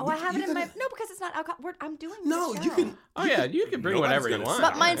in? I have it in my... No, because it's not alcohol. I'm doing this show. You can... You can bring whatever you want.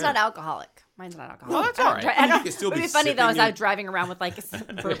 But mine's not alcoholic. Mine's not alcoholic. Well, that's all right. You can still be It would be funny, though, as sipping I was driving around with, like,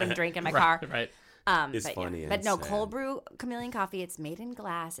 a bourbon drink in my car. Right. It's funny. But no, cold brew Chameleon coffee. It's made in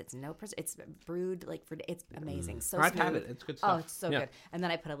glass. It's it's brewed it's amazing. So I've smooth. had it. It's good stuff. Oh, it's so good. And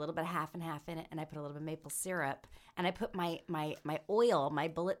then I put a little bit of half and half in it, and I put a little bit of maple syrup, and I put my oil, my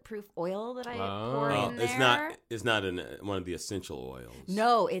bulletproof oil that I pour in there. It's not one of the essential oils.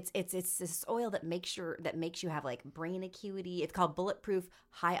 No, it's this oil that makes you have like brain acuity. It's called bulletproof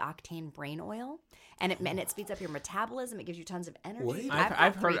high octane brain oil, and it speeds up your metabolism. It gives you tons of energy. Wait.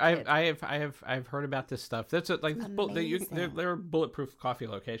 I've heard about this stuff. That's there are bulletproof coffee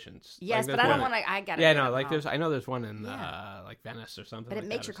locations. Yes, like, but I don't want to. I got I know there's one in like Venice or something. But it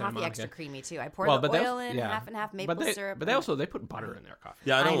makes your coffee extra creamy too. I pour the oil in, half and half maple syrup. But they put butter in their coffee.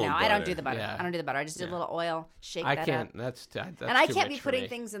 Yeah, I know. I don't do the butter. Yeah. I don't do the butter. I just do a little oil, shake that up. That's and I can't be putting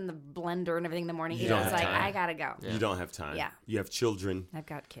things in the blender and everything in the morning. It's like I gotta go. You don't have time. Yeah. You have children. I've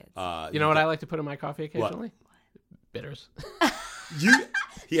got kids. You know what I like to put in my coffee occasionally? Bitters.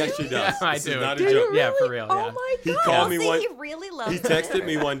 He actually does. Yeah, I this do. Is not do a joke. Really? Yeah, for real. Oh Yeah. my god! He called me He really loves. He texted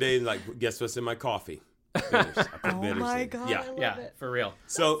me one day and like, guess what's in my coffee? Bitters. I put bitters my in. god! Yeah, I love it. For real.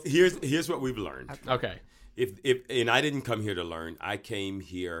 So here's what we've learned. Okay. If and I didn't come here to learn. I came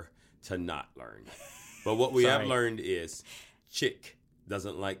here to not learn. But what we have learned is, chick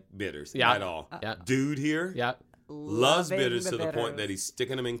doesn't like bitters at all. Dude here. Yeah. Loves bitters to the point that he's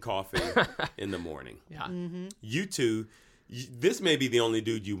sticking them in coffee in the morning. Yeah. Mm-hmm. You two, this may be the only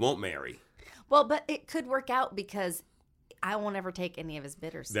dude you won't marry. Well, but it could work out because I won't ever take any of his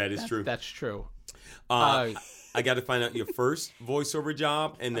bitters. That is true. That's true. I got to find out your first voiceover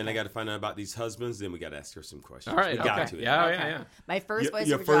job, and then I got to find out about these husbands. Then we got to ask her some questions. All right. We got to. Yeah. My first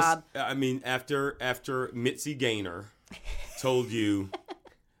Your voiceover first, job. I mean, after Mitzi Gaynor told you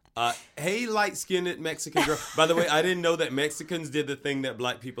Hey, light-skinned Mexican girl. By the way, I didn't know that Mexicans did the thing that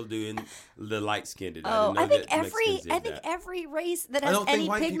black people do in the light-skinned. I think every race that has any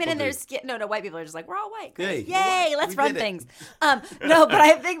pigment in their skin. No, white people are just like, we're all white. Yay, let's run things. No, but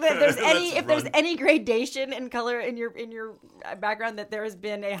I think that there's any gradation in color in your background, that there has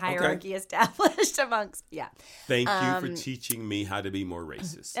been a hierarchy established amongst. Yeah. Thank you for teaching me how to be more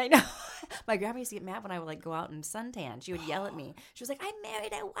racist. I know. My grandma used to get mad when I would like go out and suntan. She would yell at me. She was like, I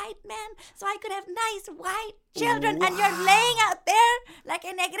married a white man so I could have nice white children, and you're laying out there like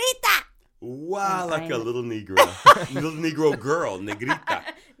a negrita. Wow, like a little Negro. Little Negro girl, negrita.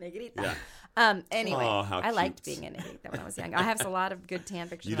 Negrita. Yeah. Anyway, I liked being a negrita when I was young. I have a lot of good tan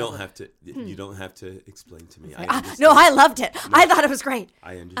pictures. You don't have to. You don't have to explain to me. No, I loved it. No, I thought it was great.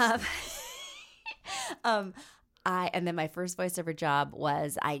 I understand. And then my first voiceover job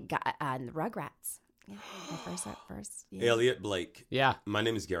was I got on the Rugrats. Yeah, my first. Yeah. Elliot Blake. Yeah. My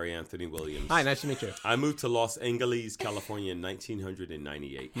name is Gary Anthony Williams. Hi, nice to meet you. I moved to Los Angeles, California in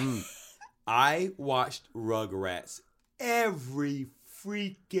 1998. I watched Rugrats every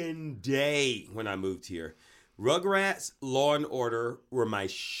freaking day when I moved here. Rugrats, Law and Order were my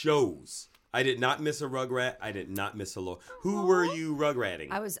shows. I did not miss a Rugrat. I did not miss a Law. Who were you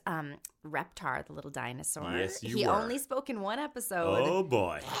Rugratting? I was Reptar, the little dinosaur. Yes, you He were. only spoke in one episode. Oh,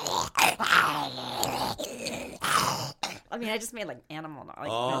 boy. I mean, I just made like animal. My Very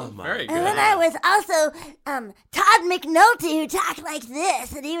God. good. And then I was also Todd McNulty, who talked like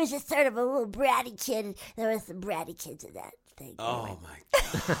this, and he was just sort of a little bratty kid. There were some bratty kids in that thing. Oh, my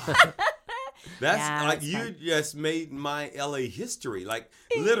God. That's like you fun. just made my LA history. Like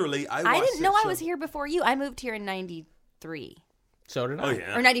literally, I didn't know I was here before you. I moved here in '93. So did I. Oh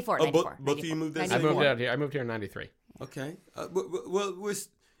yeah, Or 94. Oh, 94. both of you moved that I same moved year? out here. I moved here in '93. Okay. Well,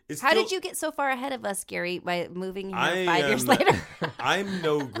 it's How still, did you get so far ahead of us, Gary, by moving here I 5 years am- later? I'm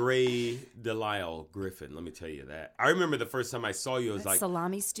no Gray Delisle Griffin. Let me tell you that. I remember the first time I saw you, I was like,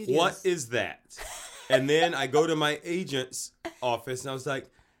 Salami Studios. "What is that?" And then I go to my agent's office, and I was like,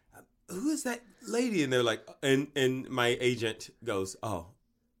 "Who is that lady?" And they're like, and my agent goes, "Oh,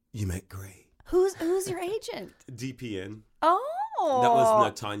 you met Gray." Who's your agent? DPN. Oh, That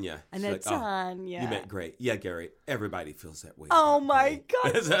was Natanya. And She's like, "Oh, Natanya. you met Gray. Yeah, Gary. Everybody feels that way. Oh about my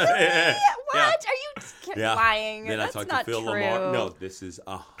Gray." God! Yeah. What? Yeah. Are you Yeah. lying? Then That's I talked not to Phil true. Lamar. No, this is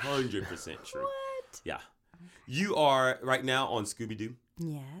 100% true. What? Yeah. You are right now on Scooby-Doo.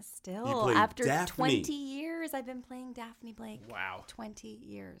 Yes, You still played after Daphne. 20 years, I've been playing Daphne Blake. Wow. 20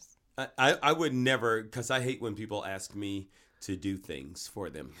 years. I would never, because I hate when people ask me to do things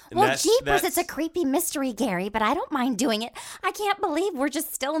for them. And Well, jeepers, it's a creepy mystery, Gary, but I don't mind doing it. I can't believe we're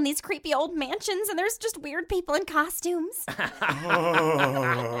just still in these creepy old mansions and there's just weird people in costumes.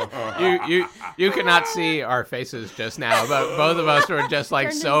 You cannot see our faces just now, but both of us were just like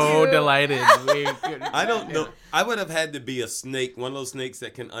Turned so into- delighted. I don't know. I would have had to be a snake, one of those snakes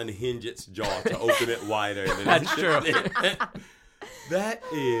that can unhinge its jaw to open it wider. Than That's true. That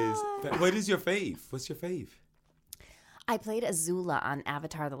is. What is your fave? What's your fave? I played Azula on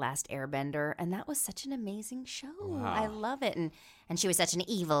Avatar: The Last Airbender, and that was such an amazing show. Wow. I love it. And she was such an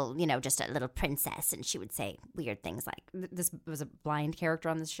evil, just a little princess, and she would say weird things like, this was a blind character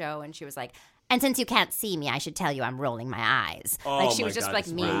on the show, and she was like, and since you can't see me, I should tell you I'm rolling my eyes. Oh like she my was just God, like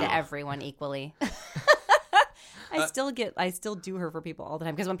it's mean wow. to everyone equally. I still do her for people all the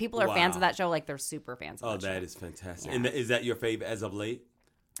time, because when people are fans Wow. of that show, like they're super fans of Oh, that show. that is fantastic. Yeah. And is that your fave as of late?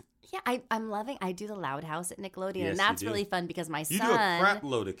 Yeah, I'm loving. I do the Loud House at Nickelodeon, Yes, and that's you do. really fun because my You son. do a crap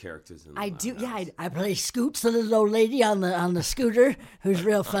load of characters in I the do. Loud Yeah, House. I play Scoots, the little old lady on the scooter, who's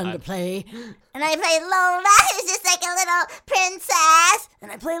real fun to play. And I play Lola, who's just like a little princess.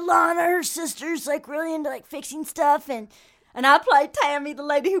 And I play Lana, her sister's like really into like fixing stuff, and I play Tammy, the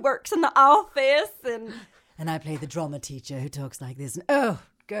lady who works in the office, and I play the drama teacher who talks like this. And oh,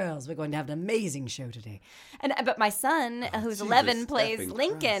 girls, we're going to have an amazing show today. but my son, who's Jesus 11, plays effing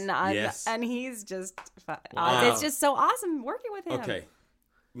Lincoln, Christ. Yes. and he's just fun. Wow. It's just so awesome working with him. Okay.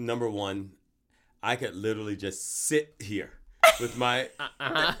 Number one, I could literally just sit here with my.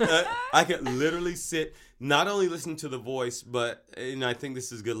 I could literally sit, not only listen to the voice, but, and I think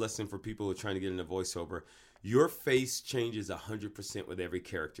this is a good lesson for people who are trying to get into voiceover. Your face changes 100% with every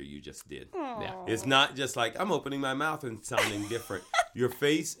character you just did. Yeah. It's not just like I'm opening my mouth and sounding different. Your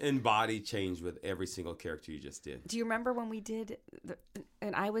face and body change with every single character you just did. Do you remember when we did,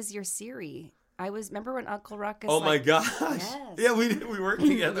 and I was your Siri? Remember when Uncle Ruckus? Oh my gosh! Yes. Yeah, we worked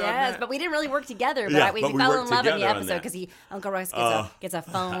together. on Yes, that. but we didn't really work together. But, Yeah, we but we fell worked in love in the together on episode that. because Uncle Ruckus gets a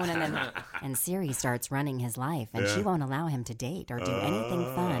phone and Siri starts running his life, and she won't allow him to date or do anything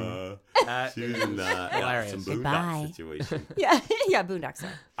fun. That She is did not. hilarious. Some Goodbye. boondock situation. Yeah, yeah, Boondock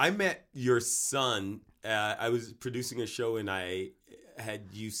Saints. I met your son. I was producing a show, and I had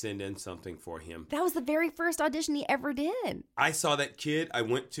you send in something for him. That was the very first audition he ever did. I saw that kid. I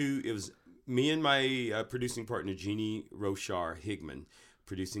went to. It was me and my producing partner, Jeannie Rochar Higman,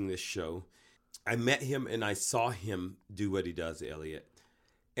 producing this show. I met him, and I saw him do what he does, Elliot.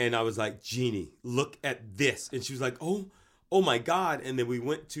 And I was like, Jeannie, look at this. And she was like, oh my God. And then we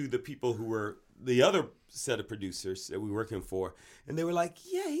went to the people who were the other set of producers that we were working for. And they were like,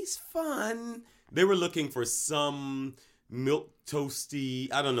 yeah, he's fun. They were looking for some milk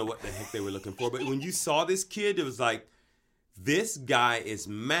toasty. I don't know what the heck they were looking for. But when you saw this kid, it was like, this guy is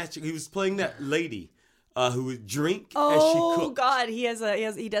matching. He was playing that lady who would drink as she cooked. Oh God, he has a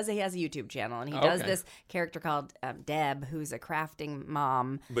YouTube channel, and he does this character called Deb, who's a crafting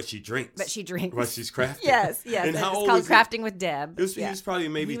mom. But she drinks. But she drinks. While she's crafting. Yes. And how it's old called was he? Crafting with Deb. He was probably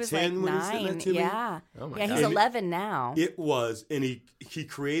maybe He was 10 like when he said 9. that to me. Yeah. Oh my yeah, God. he's And 11 now. It was, and he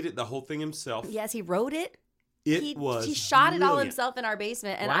created the whole thing himself. Yes, he wrote it. It was. He shot it all brilliant. himself in our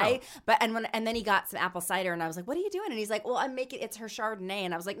basement, and Wow. and then he got some apple cider, and I was like, "What are you doing?" And he's like, "Well, I'm making it's her Chardonnay,"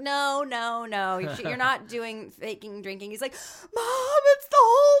 and I was like, "No, you're not doing faking drinking." He's like, "Mom, it's the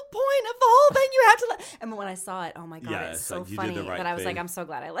whole point of the whole thing. You have to let." And when I saw it, oh my God, Yeah, it's it's so like you did funny the right that I was like, thing. "I'm so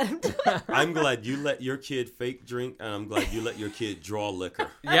glad I let him do it." I'm glad you let your kid fake drink, and I'm glad you let your kid draw liquor.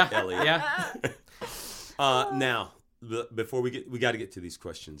 Yeah, Elliot. yeah, Now, before we got to get to these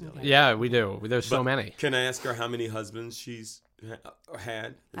questions, Elliot. yeah. We do. There's so But many. Can I ask her how many husbands she's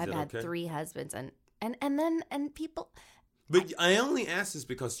had? Is I've it had okay? 3 husbands, and people. But I only asked this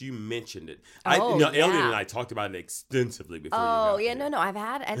because you mentioned it. Oh, Elliot yeah. and I talked about it extensively before. Oh you got yeah, here. no, I've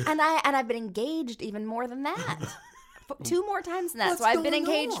had and I've been engaged even more than that. 2 more times than that. What's So I've been going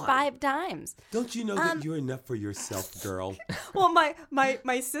engaged on? 5 times. Don't you know that you're enough for yourself, girl? Well,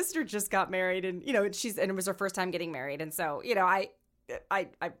 my sister just got married, and it was her first time getting married, and so I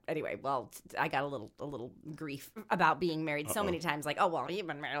anyway. Well, I got a little grief about being married so many times. Like, oh well, you've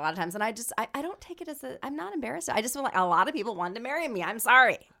been married a lot of times, and I don't take it as I'm not embarrassed. I just feel like a lot of people wanted to marry me. I'm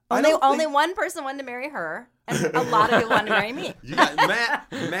sorry. Only one person wanted to marry her, and a lot of people wanted to marry me. You got Matt.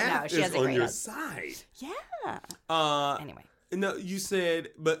 No, Matt she is has a on great your husband. side. Yeah. Anyway. No, you said,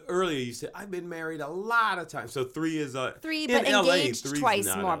 but earlier you said I've been married a lot of times. So 3 is 3, in but LA, engaged 3's twice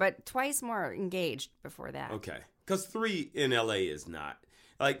not more. a- But twice more engaged before that. Okay, because 3 in LA is not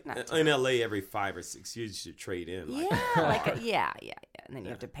like Not in LA every 5 or 6 years you should trade in. Like, Yeah, yeah. And then you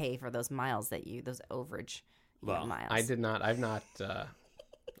have to pay for those miles those overage Well, miles. I did not. I have not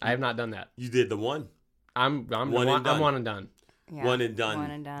done that. you did the one. I'm One and done. I'm one and done. Yeah, one and done.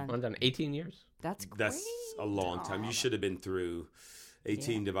 One and done. One and done. 18 years. That's great. That's a long time. You should have been through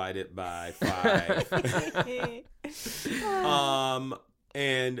 18 divided by 5.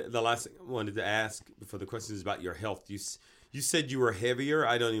 And the last thing I wanted to ask before the question is about your health. You said you were heavier.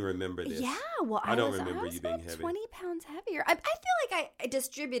 I don't even remember this. Yeah, well, I don't was remember you being about heavy. 20 pounds heavier. I feel like I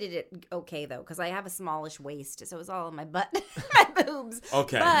distributed it okay, though, because I have a smallish waist, so it was all in my butt, my boobs.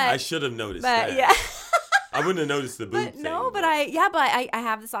 Okay, But- I should have noticed But, that. yeah. I wouldn't have noticed the boob But thing. no, but I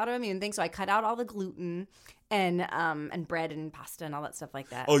have this autoimmune thing, so I cut out all the gluten and bread and pasta and all that stuff like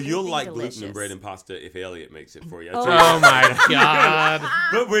that. Oh, you'll Anything like delicious. gluten and bread and pasta if Elliot makes it for you. Oh. Oh my God!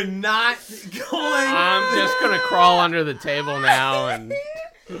 But we're not going. I'm just gonna crawl under the table now and.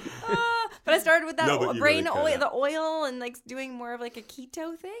 But I started with that No, but you brain really oil, could. the oil, and like doing more of like a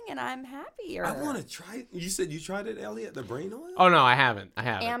keto thing, and I'm happier. I want to try it. You said you tried it, Elliot, the brain oil? Oh no, I haven't. I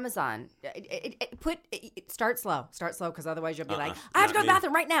haven't. Amazon. Start slow, because otherwise you'll be like, Uh-uh, I have to go not to the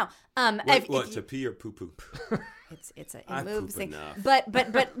me. bathroom right now. What, to pee or poo poo? It I moves poop thing. enough.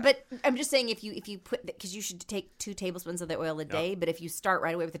 But I'm just saying if you put, because you should take 2 tablespoons of the oil a day, but if you start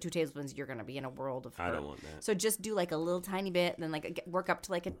right away with the 2 tablespoons, you're gonna be in a world of hurt. I don't want that. So just do like a little tiny bit, and then like work up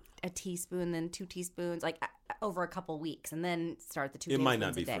to like a teaspoon, then 2 teaspoons, like over a couple weeks, and then start the 2 It tablespoons might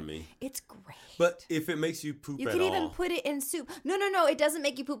not be a day. for me. It's great. But if it makes you poop you at could even all, put it in soup. No, it doesn't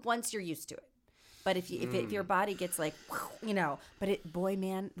make you poop once you're used to it. But if your body gets like, the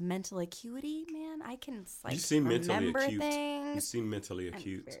mental acuity, man, I can like you seem mentally remember acute. things. You seem mentally I'm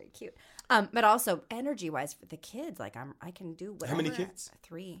acute. very cute. But also energy wise for the kids, like I can do whatever. How many kids?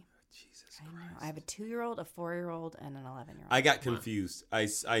 3. Jesus I know. I have a 2-year-old, a 4-year-old, and an 11-year-old. I got confused.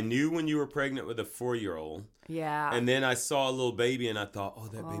 I knew when you were pregnant with a 4-year-old, Yeah. and then I saw a little baby, and I thought, oh,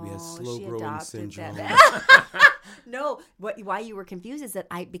 that baby has slow she growing adopted syndrome. that. No, why you were confused is that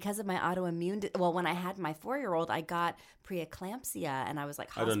because of my autoimmune. Well, when I had my 4-year-old, I got preeclampsia, and I was like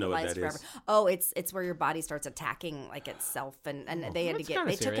I don't know what hospitalized that forever. is. Oh, it's where your body starts attacking like itself, and they had to that's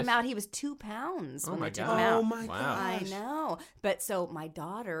kinda took him serious. out. He was 2 pounds when my they took God. him out. Oh my Wow. gosh. I know, but so my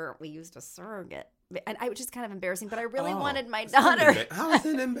daughter, we used a surrogate, and which is kind of embarrassing. But I really wanted my daughter. How is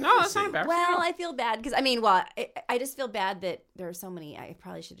it embarrassing? No, that's not embarrassing. Well, I feel bad because I just feel bad that there are so many. I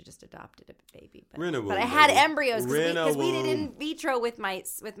probably should have just adopted a baby, but I had baby. embryos because we did in Rent-a-womb. vitro with my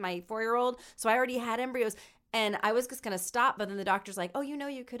 4-year-old, so I already had embryos. And I was just going to stop, but then the doctor's like, "Oh,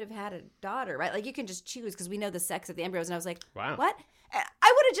 you could have had a daughter, right? Like you can just choose because we know the sex of the embryos." And I was like, Wow. What?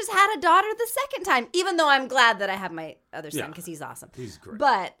 I would have just had a daughter the second time, even though I'm glad that I have my other son Yeah. because he's awesome. He's great.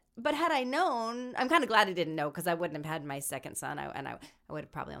 But had I known, I'm kind of glad I didn't know because I wouldn't have had my second son, and I would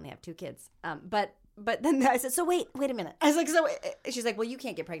have probably only have 2 kids. But then I said, so wait a minute. I was like, so she's like, well, you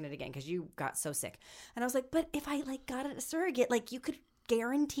can't get pregnant again because you got so sick. And I was like, but if I like got a surrogate, like you could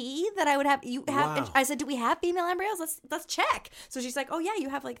guarantee that I would have you have. And Wow. I said, do we have female embryos? Let's check. So she's like, oh yeah, you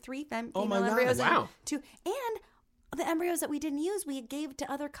have like 3 female my God. embryos. Wow. And 2 and the embryos that we didn't use, we gave to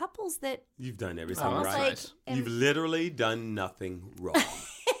other couples that You've done everything Oh, right. that's like. nice. You've literally done nothing wrong.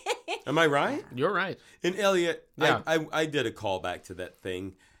 Am I right? You're right. And Elliot, Yeah. I did a callback to that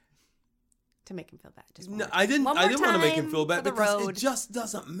thing. To make him feel bad. Just one No, more I didn't. One I more didn't want to make him time feel bad for the because road. it just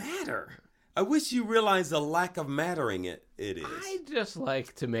doesn't matter. I wish you realized the lack of mattering it is. I just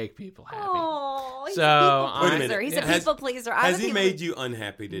like to make people happy. Oh, he's So, a Wait a people pleaser. minute. He's Yeah. a people pleaser. I'm Has a he people- made you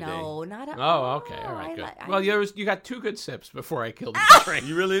unhappy today? No, not at Oh, all. okay. All right, good. I- Well, you got 2 good sips before I killed the drink.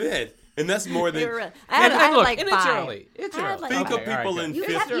 You really did, and that's more They than. were really- And I had look, like and 5. it's early. It's I had early. like Think of Okay, all right, people good. in You,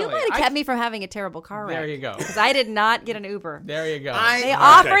 fifth have, you Early. might have I- kept me from having a terrible car wreck. There you go. Because I did not get an Uber. There you go. They Okay.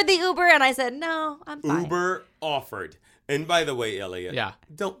 offered the Uber, and I said, no, I'm fine. Uber offered. And by the way, Elliot. Yeah.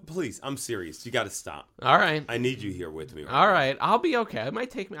 Don't please. I'm serious. You got to stop. All right. I need you here with me. All right. I'll be okay. It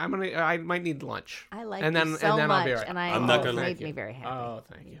might take me. I might need lunch. I like and you then, so and then much, I'll be all right. and I'm not gonna- made thank me you. very happy. Oh,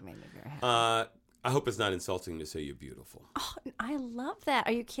 thank you. You made me very happy. I hope it's not insulting to say you're beautiful. Oh, I love that.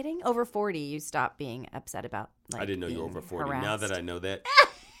 Are you kidding? Over 40, you stop being upset about. Like, I didn't know you were being over 40. Now harassed. that I know that,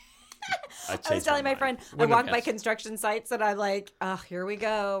 I was telling my friend, I Wouldn't walk have by guessed. construction sites and I'm like, oh, here we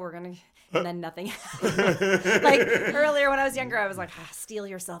go. We're going to. And then nothing happened. Like earlier when I was younger, I was like, steel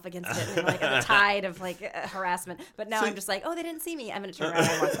yourself against it. And like the tide of like harassment. But now I'm just like, oh, they didn't see me. I'm going to turn around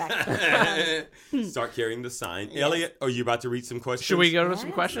and walk back. Start carrying the sign. Elliot, are you about to read some questions? Should we go to Yes.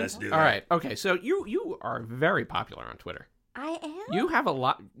 some questions? Let's do All that. right. Okay. So you are very popular on Twitter. I am. You have a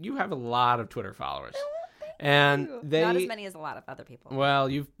lot. You have a lot of Twitter followers, and they Not as many as a lot of other people. Well,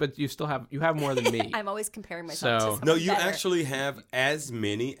 you still have more than me. I'm always comparing myself So- to someone No, you better. actually have as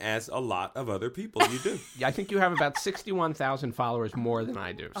many as a lot of other people. You do. I think you have about 61,000 followers more than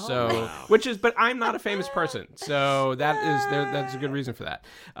I do. Oh, so, but I'm not a famous person, so that's a good reason for that.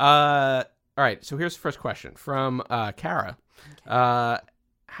 All right, so here's the first question from Kara.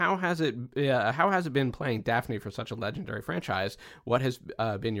 How has it been playing Daphne for such a legendary franchise? What has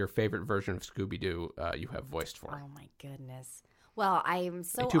been your favorite version of Scooby-Doo you have voiced for? Oh my goodness. Well, I'm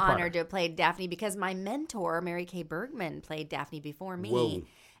so two-parter. honored to have played Daphne because my mentor, Mary Kay Bergman, played Daphne before me. Whoa.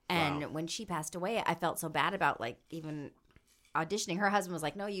 And Wow. when she passed away, I felt so bad about like even auditioning. Her husband was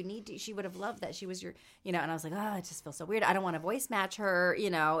like, no, you need to. She would have loved that. She was your, and I was like, oh, it just feels so weird. I don't want to voice match her,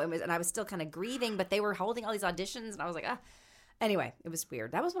 and I was still kind of grieving, but they were holding all these auditions and I was like, Anyway, it was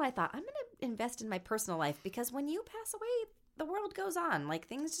weird. That was when I thought, I'm going to invest in my personal life because when you pass away, the world goes on. Like,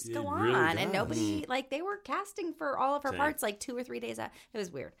 things just It go on. really And does. nobody, like, they were casting for all of her Same. parts like 2 or 3 days out. It was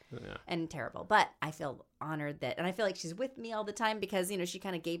weird and terrible. But I feel honored that, and I feel like she's with me all the time because, she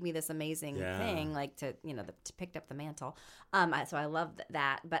kind of gave me this amazing thing, like to picked up the mantle. So I love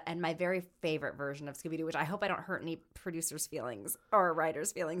that. And my very favorite version of Scooby-Doo, which I hope I don't hurt any producers' feelings or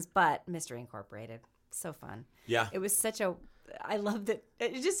writers' feelings, but Mystery Incorporated. So fun. Yeah. It was such a, I loved it.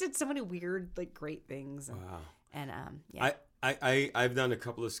 It just did so many weird, like, great things. And, Wow. And yeah. I've done a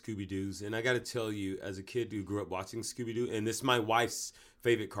couple of Scooby-Doos, and I got to tell you, as a kid who grew up watching Scooby-Doo, and this is my wife's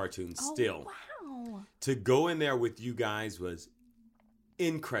favorite cartoon still, Wow. to go in there with you guys was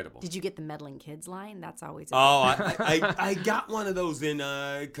incredible. Did you get the meddling kids line? That's always a I got one of those in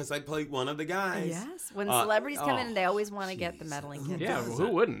because I played one of the guys. Yes. When celebrities come in, oh, they always want to get the meddling kids. Yeah, does who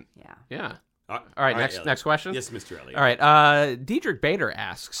that? wouldn't? Yeah. Yeah. All right, Elliot. next question? Yes, Mr. Elliot. All right. Diedrich Bader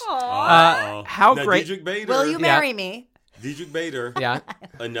asks, Uh-oh. how Now, great- Diedrich Bader, Will you marry me? Diedrich Bader, yeah,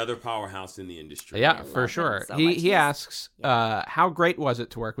 another powerhouse in the industry. yeah, for love him sure. so much. He asks, how great was it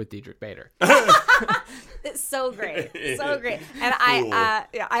to work with Diedrich Bader? It's so great, so great. And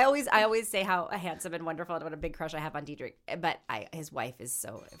I always say how handsome and wonderful and what a big crush I have on Diedrich. But his wife is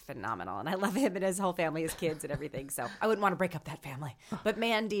so phenomenal, and I love him and his whole family, his kids and everything. So I wouldn't want to break up that family. But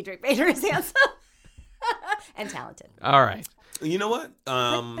man, Diedrich Bader is handsome and talented. All right. You know what?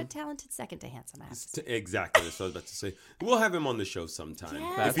 But talented second to handsome. I have to say. Exactly. That's what I was about to say. We'll have him on the show sometime.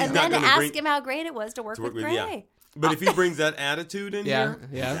 Yes. And then to ask him how great it was to work with Gray. Yeah. But if he brings that attitude in here,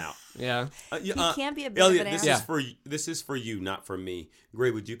 yeah. He can't be a bit Elliot, of an this is for you, not for me.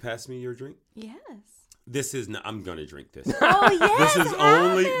 Gray, would you pass me your drink? Yes. This is not. I'm gonna drink this. Oh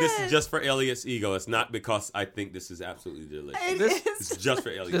yes. This is just for Elliot's ego. It's not because I think this is absolutely delicious. It's just for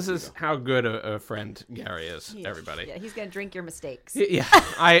Elliot's ego. This is how good a friend Gary is. Everybody. Yeah, he's gonna drink your mistakes. Yeah.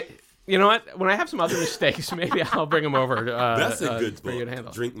 You know what? When I have some other mistakes, maybe I'll bring them over. That's a good for you to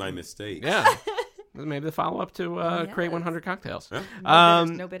handle. Drink my mistakes. Yeah. Maybe the follow up to Create 100 Cocktails.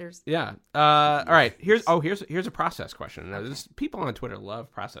 No bitters. Yeah. All right. Here's a process question. Now, people on Twitter love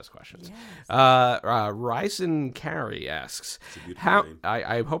process questions. Yes. Ryson Carey asks, how name.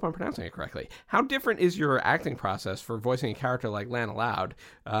 I hope I'm pronouncing it correctly. How different is your acting process for voicing a character like Lana Loud,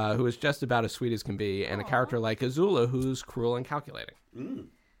 who is just about as sweet as can be, and a character like Azula, who's cruel and calculating?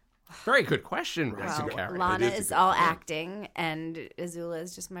 Very good question, Ryson Carey. Lana is all acting, and Azula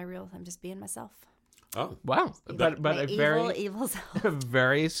is just I'm just being myself. Oh wow! But a evil self. a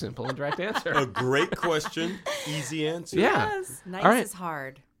very simple and direct answer. A great question, easy answer. Yeah, yes. Nice is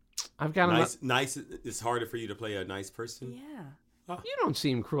hard. I've got nice. It's harder for you to play a nice person. Yeah. You don't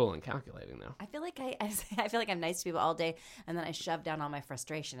seem cruel and calculating, though. I feel like I feel like I'm nice to people all day, and then I shove down all my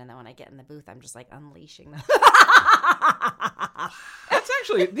frustration, and then when I get in the booth, I'm just like unleashing them. That's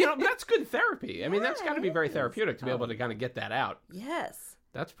actually, that's good therapy. I mean, that's got to be very therapeutic to be able to kind of get that out. Yes.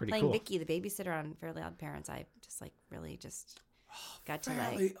 That's pretty Playing cool. Vicky, the babysitter on Fairly Odd Parents, I just like really just got to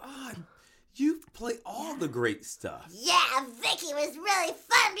Fairly Odd. You play all the great stuff. Yeah, Vicky was really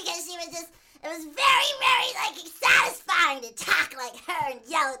fun because it was very, very, satisfying to talk like her and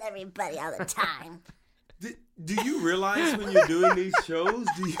yell at everybody all the time. Do you realize when you're doing these shows,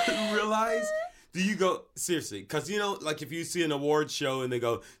 do you go, seriously, because, if you see an award show and they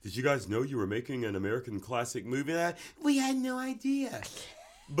go, did you guys know you were making an American classic movie? We had no idea.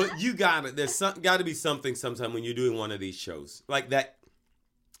 But you got it. There's got to be something sometime when you're doing one of these shows, like that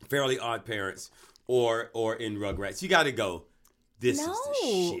Fairly Odd Parents or in Rugrats. You got to go, this is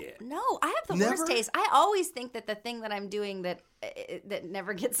the shit. No, I have the worst taste. I always think that the thing that I'm doing that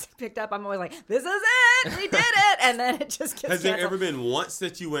never gets picked up, I'm always like, this is it, we did it, and then it just gets Has there canceled. ever been once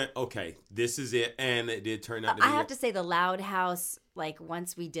that you went, okay, this is it, and it did turn out to be I have to say the Loud House,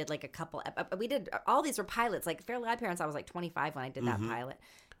 once we did a couple, we did, all these were pilots, like Fairly Odd Parents, I was 25 when I did that pilot,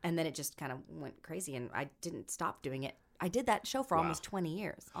 and then it just kind of went crazy, and I didn't stop doing it. I did that show for almost 20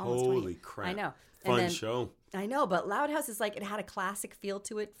 years. Holy crap. I know. Fun show. I know, but Loud House is it had a classic feel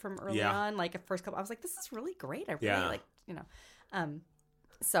to it from early on. A first couple, I was like, this is really great. I really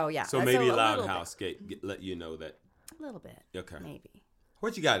So yeah. So maybe Loud House let you know that. A little bit. Okay. Maybe.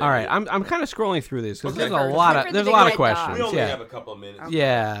 What you got? All right, I'm kind of scrolling through these because Okay. there's a lot of questions. We only yeah. have a couple of minutes. Okay.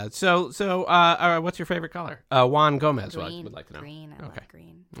 Yeah. So what's your favorite color? Juan Gomez would like to know. Green. I love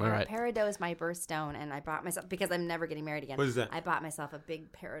green. All right. Peridot is my birthstone, and I bought myself because I'm never getting married again. What is that? I bought myself a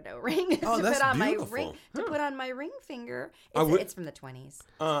big Peridot ring Oh, to that's put on beautiful. my ring put on my ring finger. I It's from the 20s.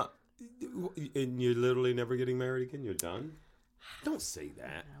 And you're literally never getting married again? You're done? Don't say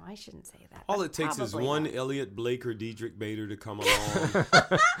that. No, I shouldn't say that. All it takes is Probably one not. Elliot Blake or Diedrich Bader to come along.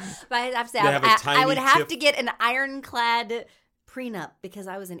 But I have to say, They have a I tiny would have tip. to get an ironclad prenup because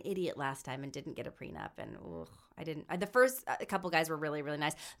I was an idiot last time and didn't get a prenup. And I didn't. The first couple guys were really, really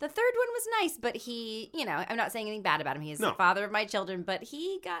nice. The third one was nice, but he, I'm not saying anything bad about him. He's the father of my children, but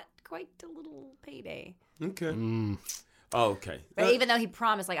he got quite a little payday. Okay. Oh, okay. But even though he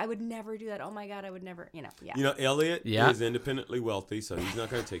promised, I would never do that. Oh my God, I would never, yeah. Elliot is independently wealthy, so he's not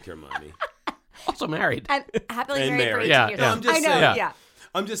going to take your money. Also married. And happily And married for 18 married. years. Yeah. I'm just I know, saying. yeah.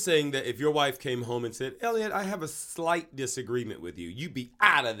 I'm just saying that if your wife came home and said, Elliot, I have a slight disagreement with you, you'd be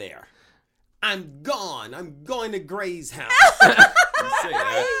out of there. I'm gone. I'm going to Gray's house. You say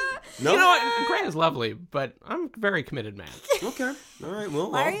that. No? You know what? Gray is lovely, but I'm a very committed man. Okay. All right.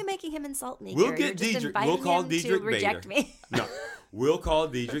 Well, Why are you making him insult me? We'll Gary? get You're just Diedrich. inviting We'll call him Diedrich to reject Bader. me. No. We'll call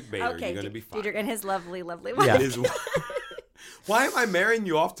Diedrich Bader. Okay, You're going to be fine. Diedrich and his lovely, lovely wife. Yeah. His- Why am I marrying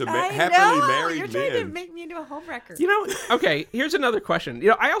you off to I happily know. married You're men? trying to make me into a homewrecker. You know, okay, here's another question.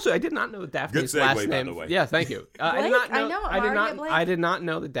 I did not know that Daphne's Good segue, last by name. the way. Yeah, thank you. Blake? I know, Mario Blake. I did not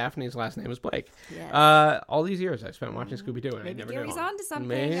know that Daphne's last name was Blake. Yes. All these years I've spent watching Scooby Doo, and I Maybe never Gary's knew. on to something.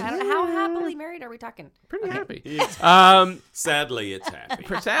 Maybe. I don't know. How happily married are we talking? Pretty happy. It's- sadly, it's happy.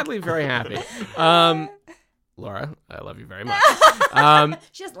 Sadly, very happy. Laura, I love you very much.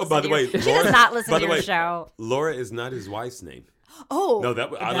 She doesn't Oh, by listen the to way, your, she Laura- does not listen by to the your way, show. Laura is not his wife's name. Oh, No, I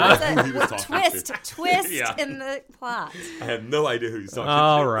don't that's know who he was talking twist to. Yeah. in the plot. I have no idea who he's talking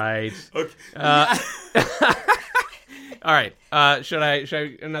All to. right. Okay. All right. Should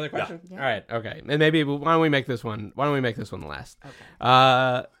I another question? Yeah. All right. Okay. And maybe why don't we make this one? Why don't we make this one the last?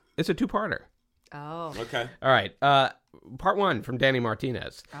 Okay. It's a two-parter. Oh, Okay. All right. Part one from Danny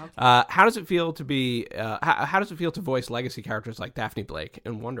Martinez. Okay. How does it feel to be? How does it feel to voice legacy characters like Daphne Blake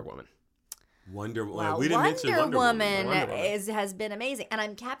and Wonder Woman? Wonder Woman. well, We didn't mention Wonder Woman. Woman has been amazing, and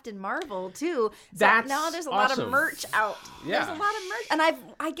I'm Captain Marvel too. So That's now there's a lot awesome. of merch out. Yeah. There's a lot of merch, and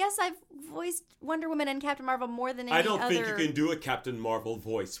I guess I've voiced Wonder Woman and Captain Marvel more than any I don't other. think you can do a Captain Marvel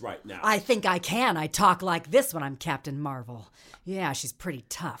voice right now. I think I can. I talk like this when I'm Captain Marvel. Yeah, she's pretty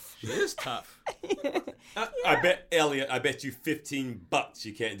tough. It is tough. I bet, Elliot, I bet you $15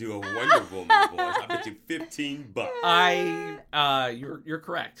 you can't do a Wonder Woman voice. I bet you $15. You're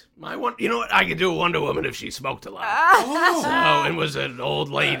correct. You know what? I could do a Wonder Woman if she smoked a lot. Oh. So, and was an old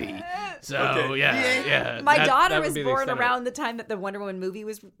lady. So, Okay. yeah. My that daughter would was be the born extent of it. around the time that the Wonder Woman movie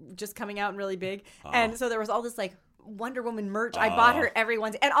was just coming out and really big, and so there was all this like Wonder Woman merch. I bought her every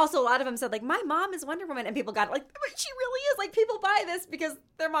once, and also a lot of them said like, "My mom is Wonder Woman," and people got like, "But she really is." Like people buy this because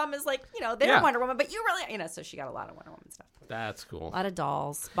their mom is like, they're Yeah. Wonder Woman, but you really, so she got a lot of Wonder Woman stuff, That's cool. a lot of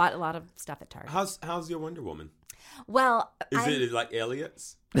dolls, bought a lot of stuff at Target. How's your Wonder Woman? Well, Is it like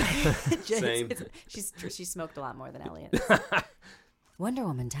Elliot's? Same. She smoked a lot more than Elliot. Wonder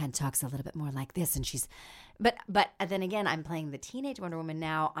Woman talks a little bit more like this, and she's But then again, I'm playing the teenage Wonder Woman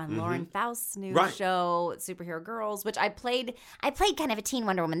now on Lauren Faust's new Right. show, Superhero Girls, which I played kind of a teen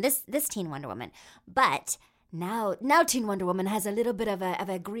Wonder Woman, this teen Wonder Woman, but now Teen Wonder Woman has a little bit of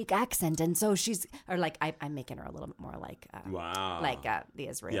a Greek accent, and so she's I'm making her a little bit more like Wow. the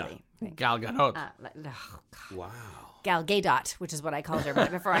Israeli thing. Gal Gadot. Wow. Gal Gadot, which is what I called her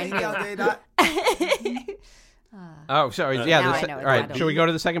before I knew. Oh, sorry. now Yeah. I know All it's right. Wonder Should we go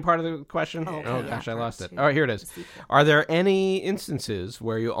to the second part of the question? Okay, Oh yeah, gosh, I part lost it. two. All right, here it is. sequel. Are there any instances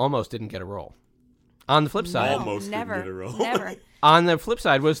where you almost didn't get a role? On the flip side, Almost didn't never, get a role. never. on the flip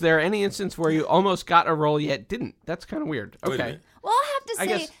side, was there any instance where you almost got a role yet didn't? That's kind of weird. Wait a Okay. minute. Well, I have to I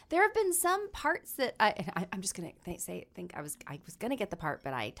say guess- there have been some parts that I'm just gonna think I was gonna get the part,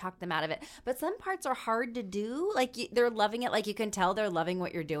 but I talked them out of it. But some parts are hard to do. Like they're loving it. Like you can tell they're loving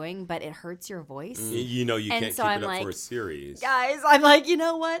what you're doing, but it hurts your voice. You know you And can't so keep I'm it up like, for a series. Guys, I'm like, you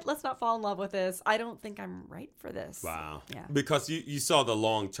know what? Let's not fall in love with this. I don't think I'm right for this. Wow. Yeah. Because you saw the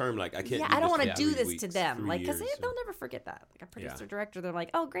long term, like I can't. Yeah, do I don't this want for to do 3 this weeks, to them, 3 like, because years, they'll never forget that. Like a producer Yeah. director, they're like,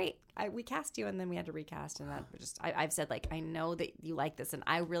 "Oh, great, we cast you," and then we had to recast, and that just I've said like, I know that you like this, and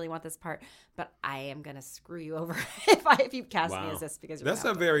I really want this part, but I am gonna screw you over if you cast me Wow. as this because That's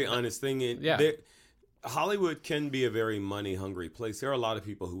a very honest thing. And Yeah. Hollywood can be a very money hungry place. There are a lot of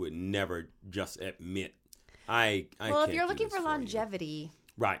people who would never just admit, I well, if can't you're do looking this for you." longevity,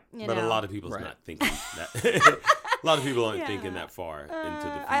 Right. you But a know. lot of people's Right. not thinking that. A lot of people aren't Yeah. thinking that far into the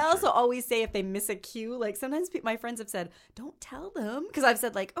future. I also always say if they miss a cue, like sometimes my friends have said, "Don't tell them," because I've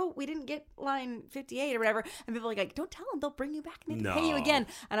said like, "Oh, we didn't get line 58 or whatever," and people are like, "Don't tell them; they'll bring you back and they pay you No. again."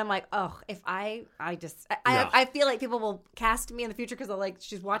 And I'm like, "Oh, if I No. feel like people will cast me in the future because they're like,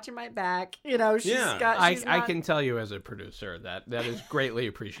 she's watching my back, she's Yeah. got, she's I not- can tell you as a producer that is greatly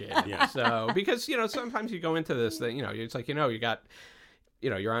appreciated. Yeah. So because sometimes you go into this that it's like you got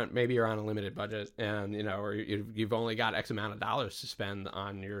you're on a limited budget and or you've only got X amount of dollars to spend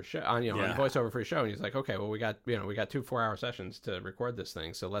on your show on Yeah. voiceover for your show, and he's like, okay, well we got 2 4-hour sessions to record this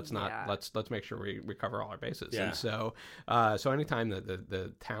thing, so let's not Yeah. let's make sure we cover all our bases. Yeah. And so anytime that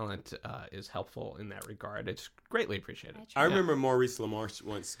the talent is helpful in that regard, it's greatly appreciated. I remember Maurice LaMarche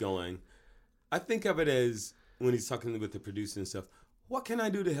once going, I think of it as when he's talking with the producer and stuff, what can I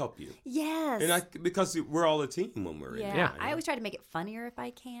do to help you? yes. And because we're all a team when we're in Yeah. it. Yeah. I always try to make it funnier if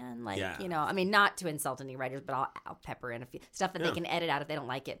I can. Like, Yeah. I mean, not to insult any writers, but I'll pepper in a few stuff that Yeah. they can edit out if they don't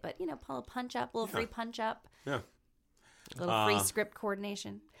like it. But, pull a punch up, a little free punch up, Yeah. a little free script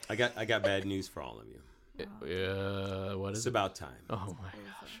coordination. I got bad news for all of you. What It's is it? about time. Oh my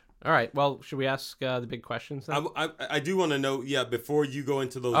gosh. All right. Well, should we ask the big questions then? I do want to know, before you go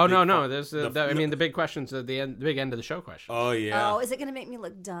into those. Oh, no. There's the big questions at the end, the big end of the show question. Oh, yeah. Oh, is it going to make me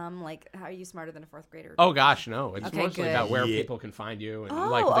look dumb? Like, how are you smarter than a fourth grader? Oh, gosh, no. It's Okay, mostly good. about where Yeah. people can find you and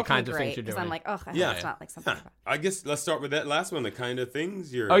Oh, the kinds of things you're Because doing. I'm like, I hope Yeah. it's not like something. I guess let's start with that last one, the kind of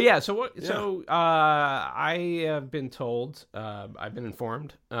things you're... Oh yeah, I have been told, I've been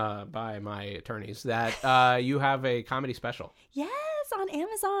informed by my attorneys that you have a comedy special. Yes, on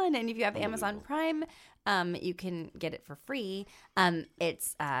Amazon. And if you have Amazon Prime, you can get it for free.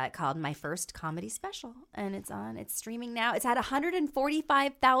 It's called My First Comedy Special, and it's streaming now. It's had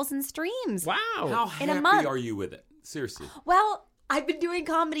 145,000 streams. Wow. How in a happy month. are you with it? Seriously. Well, I've been doing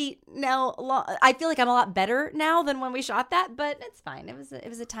comedy now. I feel like I'm a lot better now than when we shot that, but it's fine. It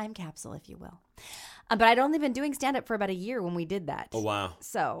was a time capsule, if you will. But I'd only been doing stand up for about a year when we did that. Oh, wow.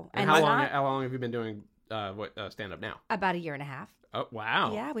 So And how long have you been doing stand up now? About a year and a half. Oh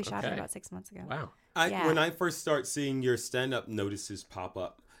wow. Yeah, we shot it Okay. about 6 months ago. Wow. Yeah. When I first start seeing your stand-up notices pop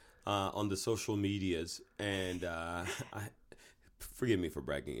up on the social medias, and forgive me for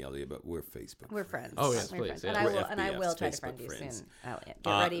bragging, Elliot, but we're Facebook. We're friends. Oh, yes, We're please, friends. yeah. And We're I will FBFs, try to Facebook friend you friends. soon. Elliot,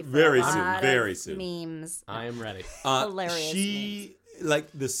 get ready for very a lot soon, of very soon. memes. I am ready. Hilarious Like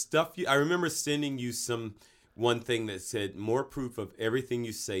the stuff I remember sending you one thing that said more proof of everything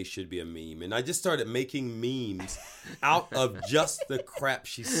you say should be a meme, and I just started making memes out of just the crap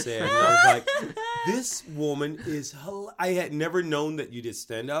she said, and I was like, this woman is I had never known that you did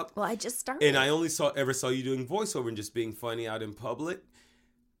stand up. Well, I just started. And I only ever saw you doing voiceover and just being funny out in public.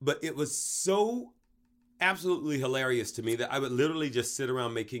 But it was so absolutely hilarious to me that I would literally just sit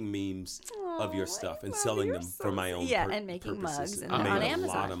around making memes of your stuff and selling them for my own and making purposes. mugs and I on made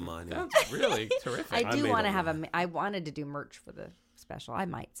Amazon. a lot of money. That's really terrific. I do made want to a have lot. I wanted to do merch for the special. I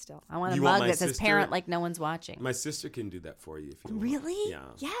might still. I want a You want mug my that says sister- "Parent like no one's watching." My sister can do that for you if you want. Really? Yeah.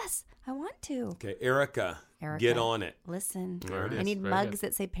 Yes, I want to. Okay, Erica, Erica. get on it. Listen, There it I is. need Very mugs good.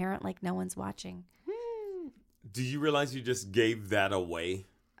 that say "Parent like no one's watching." Do you realize you just gave that away?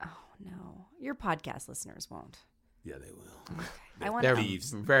 Oh no, your podcast listeners won't. Yeah, they will. I want They're to.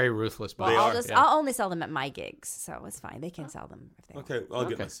 thieves. very ruthless. They But are. I'll only sell them at my gigs, so it's fine. They can sell them if they want. Okay, I'll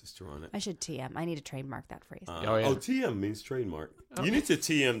get Okay. my sister on it. I should TM. I need to trademark that phrase. Oh, yeah. TM means trademark. You need to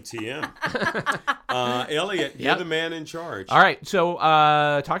TM. Elliot, you're Yep. the man in charge. All right. So,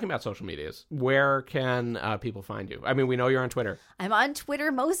 talking about social medias, where can people find you? I mean, we know you're on Twitter. I'm on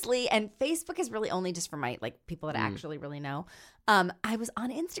Twitter mostly, and Facebook is really only just for my people that actually really know. I was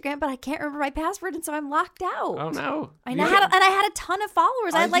on Instagram, but I can't remember my password, and so I'm locked out. Oh no. I know, and I had a ton of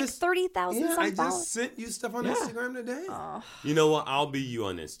followers. I had like just- 30,000 Yeah, some I followers. just sent you stuff on Yeah. Instagram today. You know what? I'll be you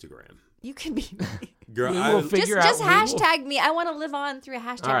on Instagram. You can be Girl, We I, will figure just out. we will- hashtag me. I want to live on through a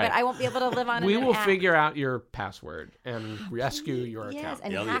hashtag, All right. but I won't be able to live on. We in an will app. figure out your password and rescue your Yes, account.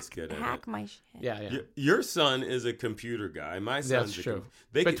 and Elliot's good at hack it. my shit. Yeah. your son is a computer guy. My son's That's true.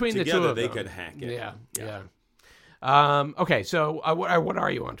 They Between could, the together, two of they them, could hack it. Yeah. Okay. So, what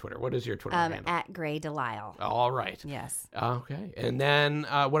are you on Twitter? What is your Twitter handle? At Gray Delisle. All right. Yes. Okay. And then,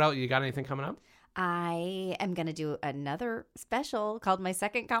 what else? You got anything coming up? I am going to do another special called my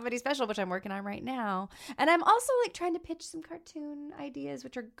second comedy special, which I'm working on right now. And I'm also trying to pitch some cartoon ideas,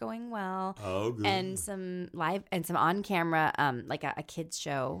 which are going well. Oh, good. And some live and some on camera, like a kids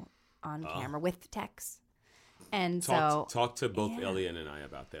show on camera with text. And Talk to both yeah. Elliot and I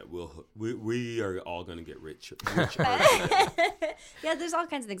about that. We are all going to get rich. yeah, there's all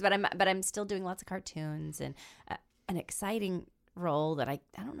kinds of things, but I'm still doing lots of cartoons and an exciting role that I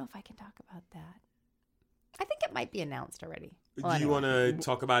don't know if I can talk about that. I think it might be announced already. Well, Do you anyway. want to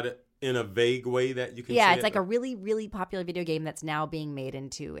talk about it in a vague way that you can? Yeah, say it's it? like a really, really popular video game that's now being made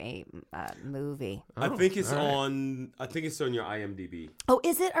into a movie. I think it's all right. on. I think it's on your IMDb. Oh,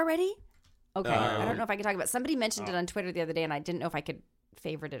 is it already? Okay, I don't know if I can talk about it. Somebody mentioned it on Twitter the other day, and I didn't know if I could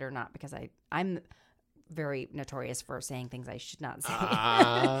favorite it or not because I'm very notorious for saying things I should not say.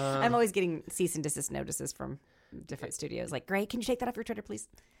 I'm always getting cease and desist notices from different studios. Like, Gray, can you take that off your Twitter, please?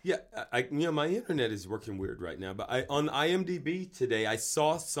 Yeah, my internet is working weird right now. But on IMDb today, I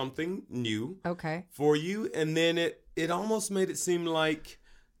saw something new Okay. for you, and then it almost made it seem like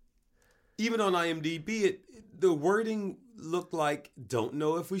even on IMDb, the wording looked like don't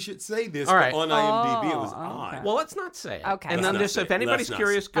know if we should say this. All right. But on IMDb, it was Oh, odd. okay. Well, let's not say it. Okay. And Let's then not just say if it. anybody's Let's not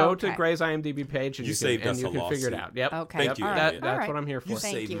curious, say go Okay. to Gray's IMDb page and You saved us you a can figure it lawsuit. out. Yep. Okay. Thank you, All Elliot. That's All what I'm here for. You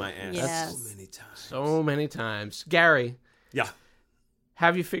Thank saved you. my ass Yes. so many times. So many times. Gary, Yeah.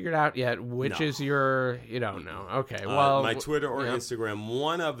 have you figured out yet which No. is your? You don't know. Okay. Well, my Twitter or yeah. Instagram,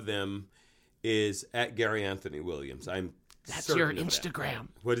 one of them is at Gary Anthony Williams. That's certain your of that. Instagram.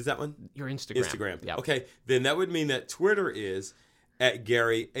 What is that one? Your Instagram. Instagram. Yep. Okay, then that would mean that Twitter is at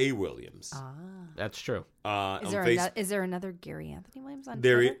Gary A. Williams. That's true. Is there another Gary Anthony Williams on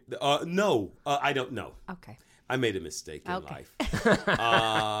Twitter? No, I don't know. Okay. I made a mistake in life.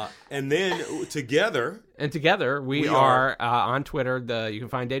 And then together we are on Twitter. You can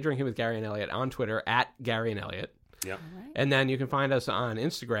find Day Drinking with Gary and Elliot on Twitter at Gary and Elliot. Yeah. Right. And then you can find us on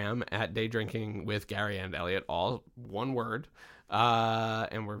Instagram at Day Drinking with Gary and Elliot, all one word.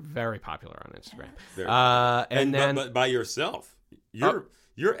 And we're very popular on Instagram. But by yourself, you're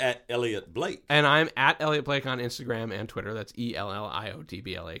at Elliot Blake. And I'm at Elliot Blake on Instagram and Twitter. That's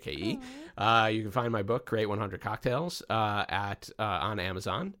ELLIOTBLAKE. You can find my book, Create 100 Cocktails, on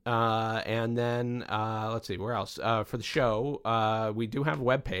Amazon. And then, let's see, where else? For the show, we do have a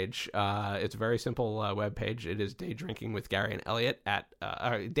webpage. It's a very simple webpage. It is Day Drinking with Gary and Elliot at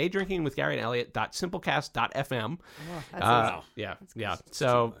daydrinkingwithgaryandelliot.simplecast.fm. Wow. Yeah.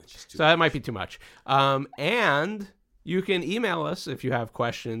 So that might be too much. And you can email us if you have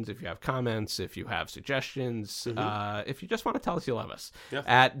questions, if you have comments, if you have suggestions, if you just want to tell us you love us,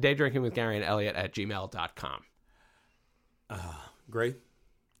 at daydrinkingwithgaryandelliot@gmail.com. Great.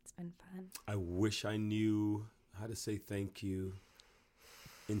 It's been fun. I wish I knew how to say thank you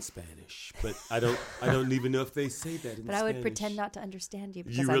in Spanish, but I don't even know if they say that in Spanish. But I would pretend not to understand you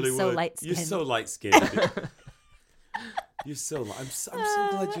because you really I'm so would. light-skinned. You're so light-skinned. You're so light. I'm so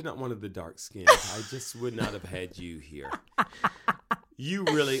glad you're not one of the dark-skinned. I just would not have had you here. You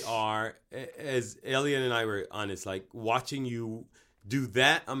really are, as Elliot and I were honest, like watching you do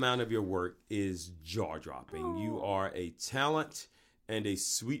that amount of your work is jaw-dropping. You are a talent and a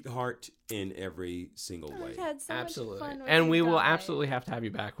sweetheart in every single way. I've had so Absolutely. much fun with And you we will guys. absolutely have to have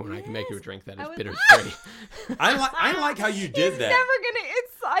you back when I can make you a drink that is would bitter-free. I like how you did that.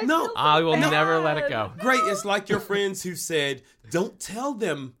 I will never let it go. Great. It's like your friends who said, don't tell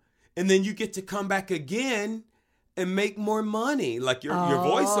them. And then you get to come back again and make more money. Like your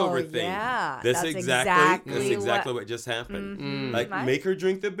voiceover thing. Yeah. That's exactly what just happened. Mm-hmm. Like make her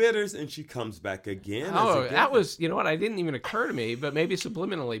drink the bitters and she comes back again. That was, you know what? I didn't even occur to me, but maybe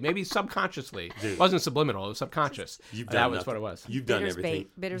subliminally, maybe subconsciously. Dude. It wasn't subliminal. It was subconscious. That was what it was. You've done everything.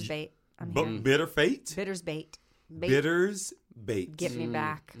 Bitter's bait. Bitter fate? Bitter's bait. Bitters bait. Get me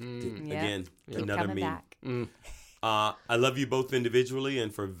back. Again, Keep another coming meme. back. I love you both individually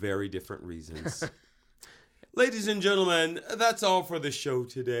and for very different reasons. Ladies and gentlemen, that's all for the show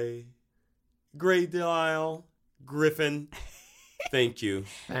today. Gray Delisle, Griffin, thank you.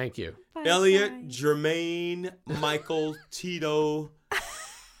 Thank you. Bye, Elliot, guys. Jermaine, Michael, Tito,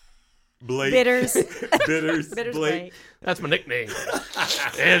 Blake. Bitters. Bitters, Bitters Blake. Blake. That's my nickname.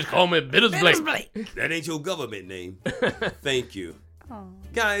 They just call me Bitters Blake. That ain't your government name. Thank you.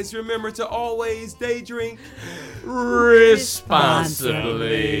 Guys, remember to always day drink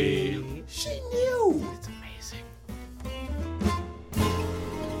responsibly.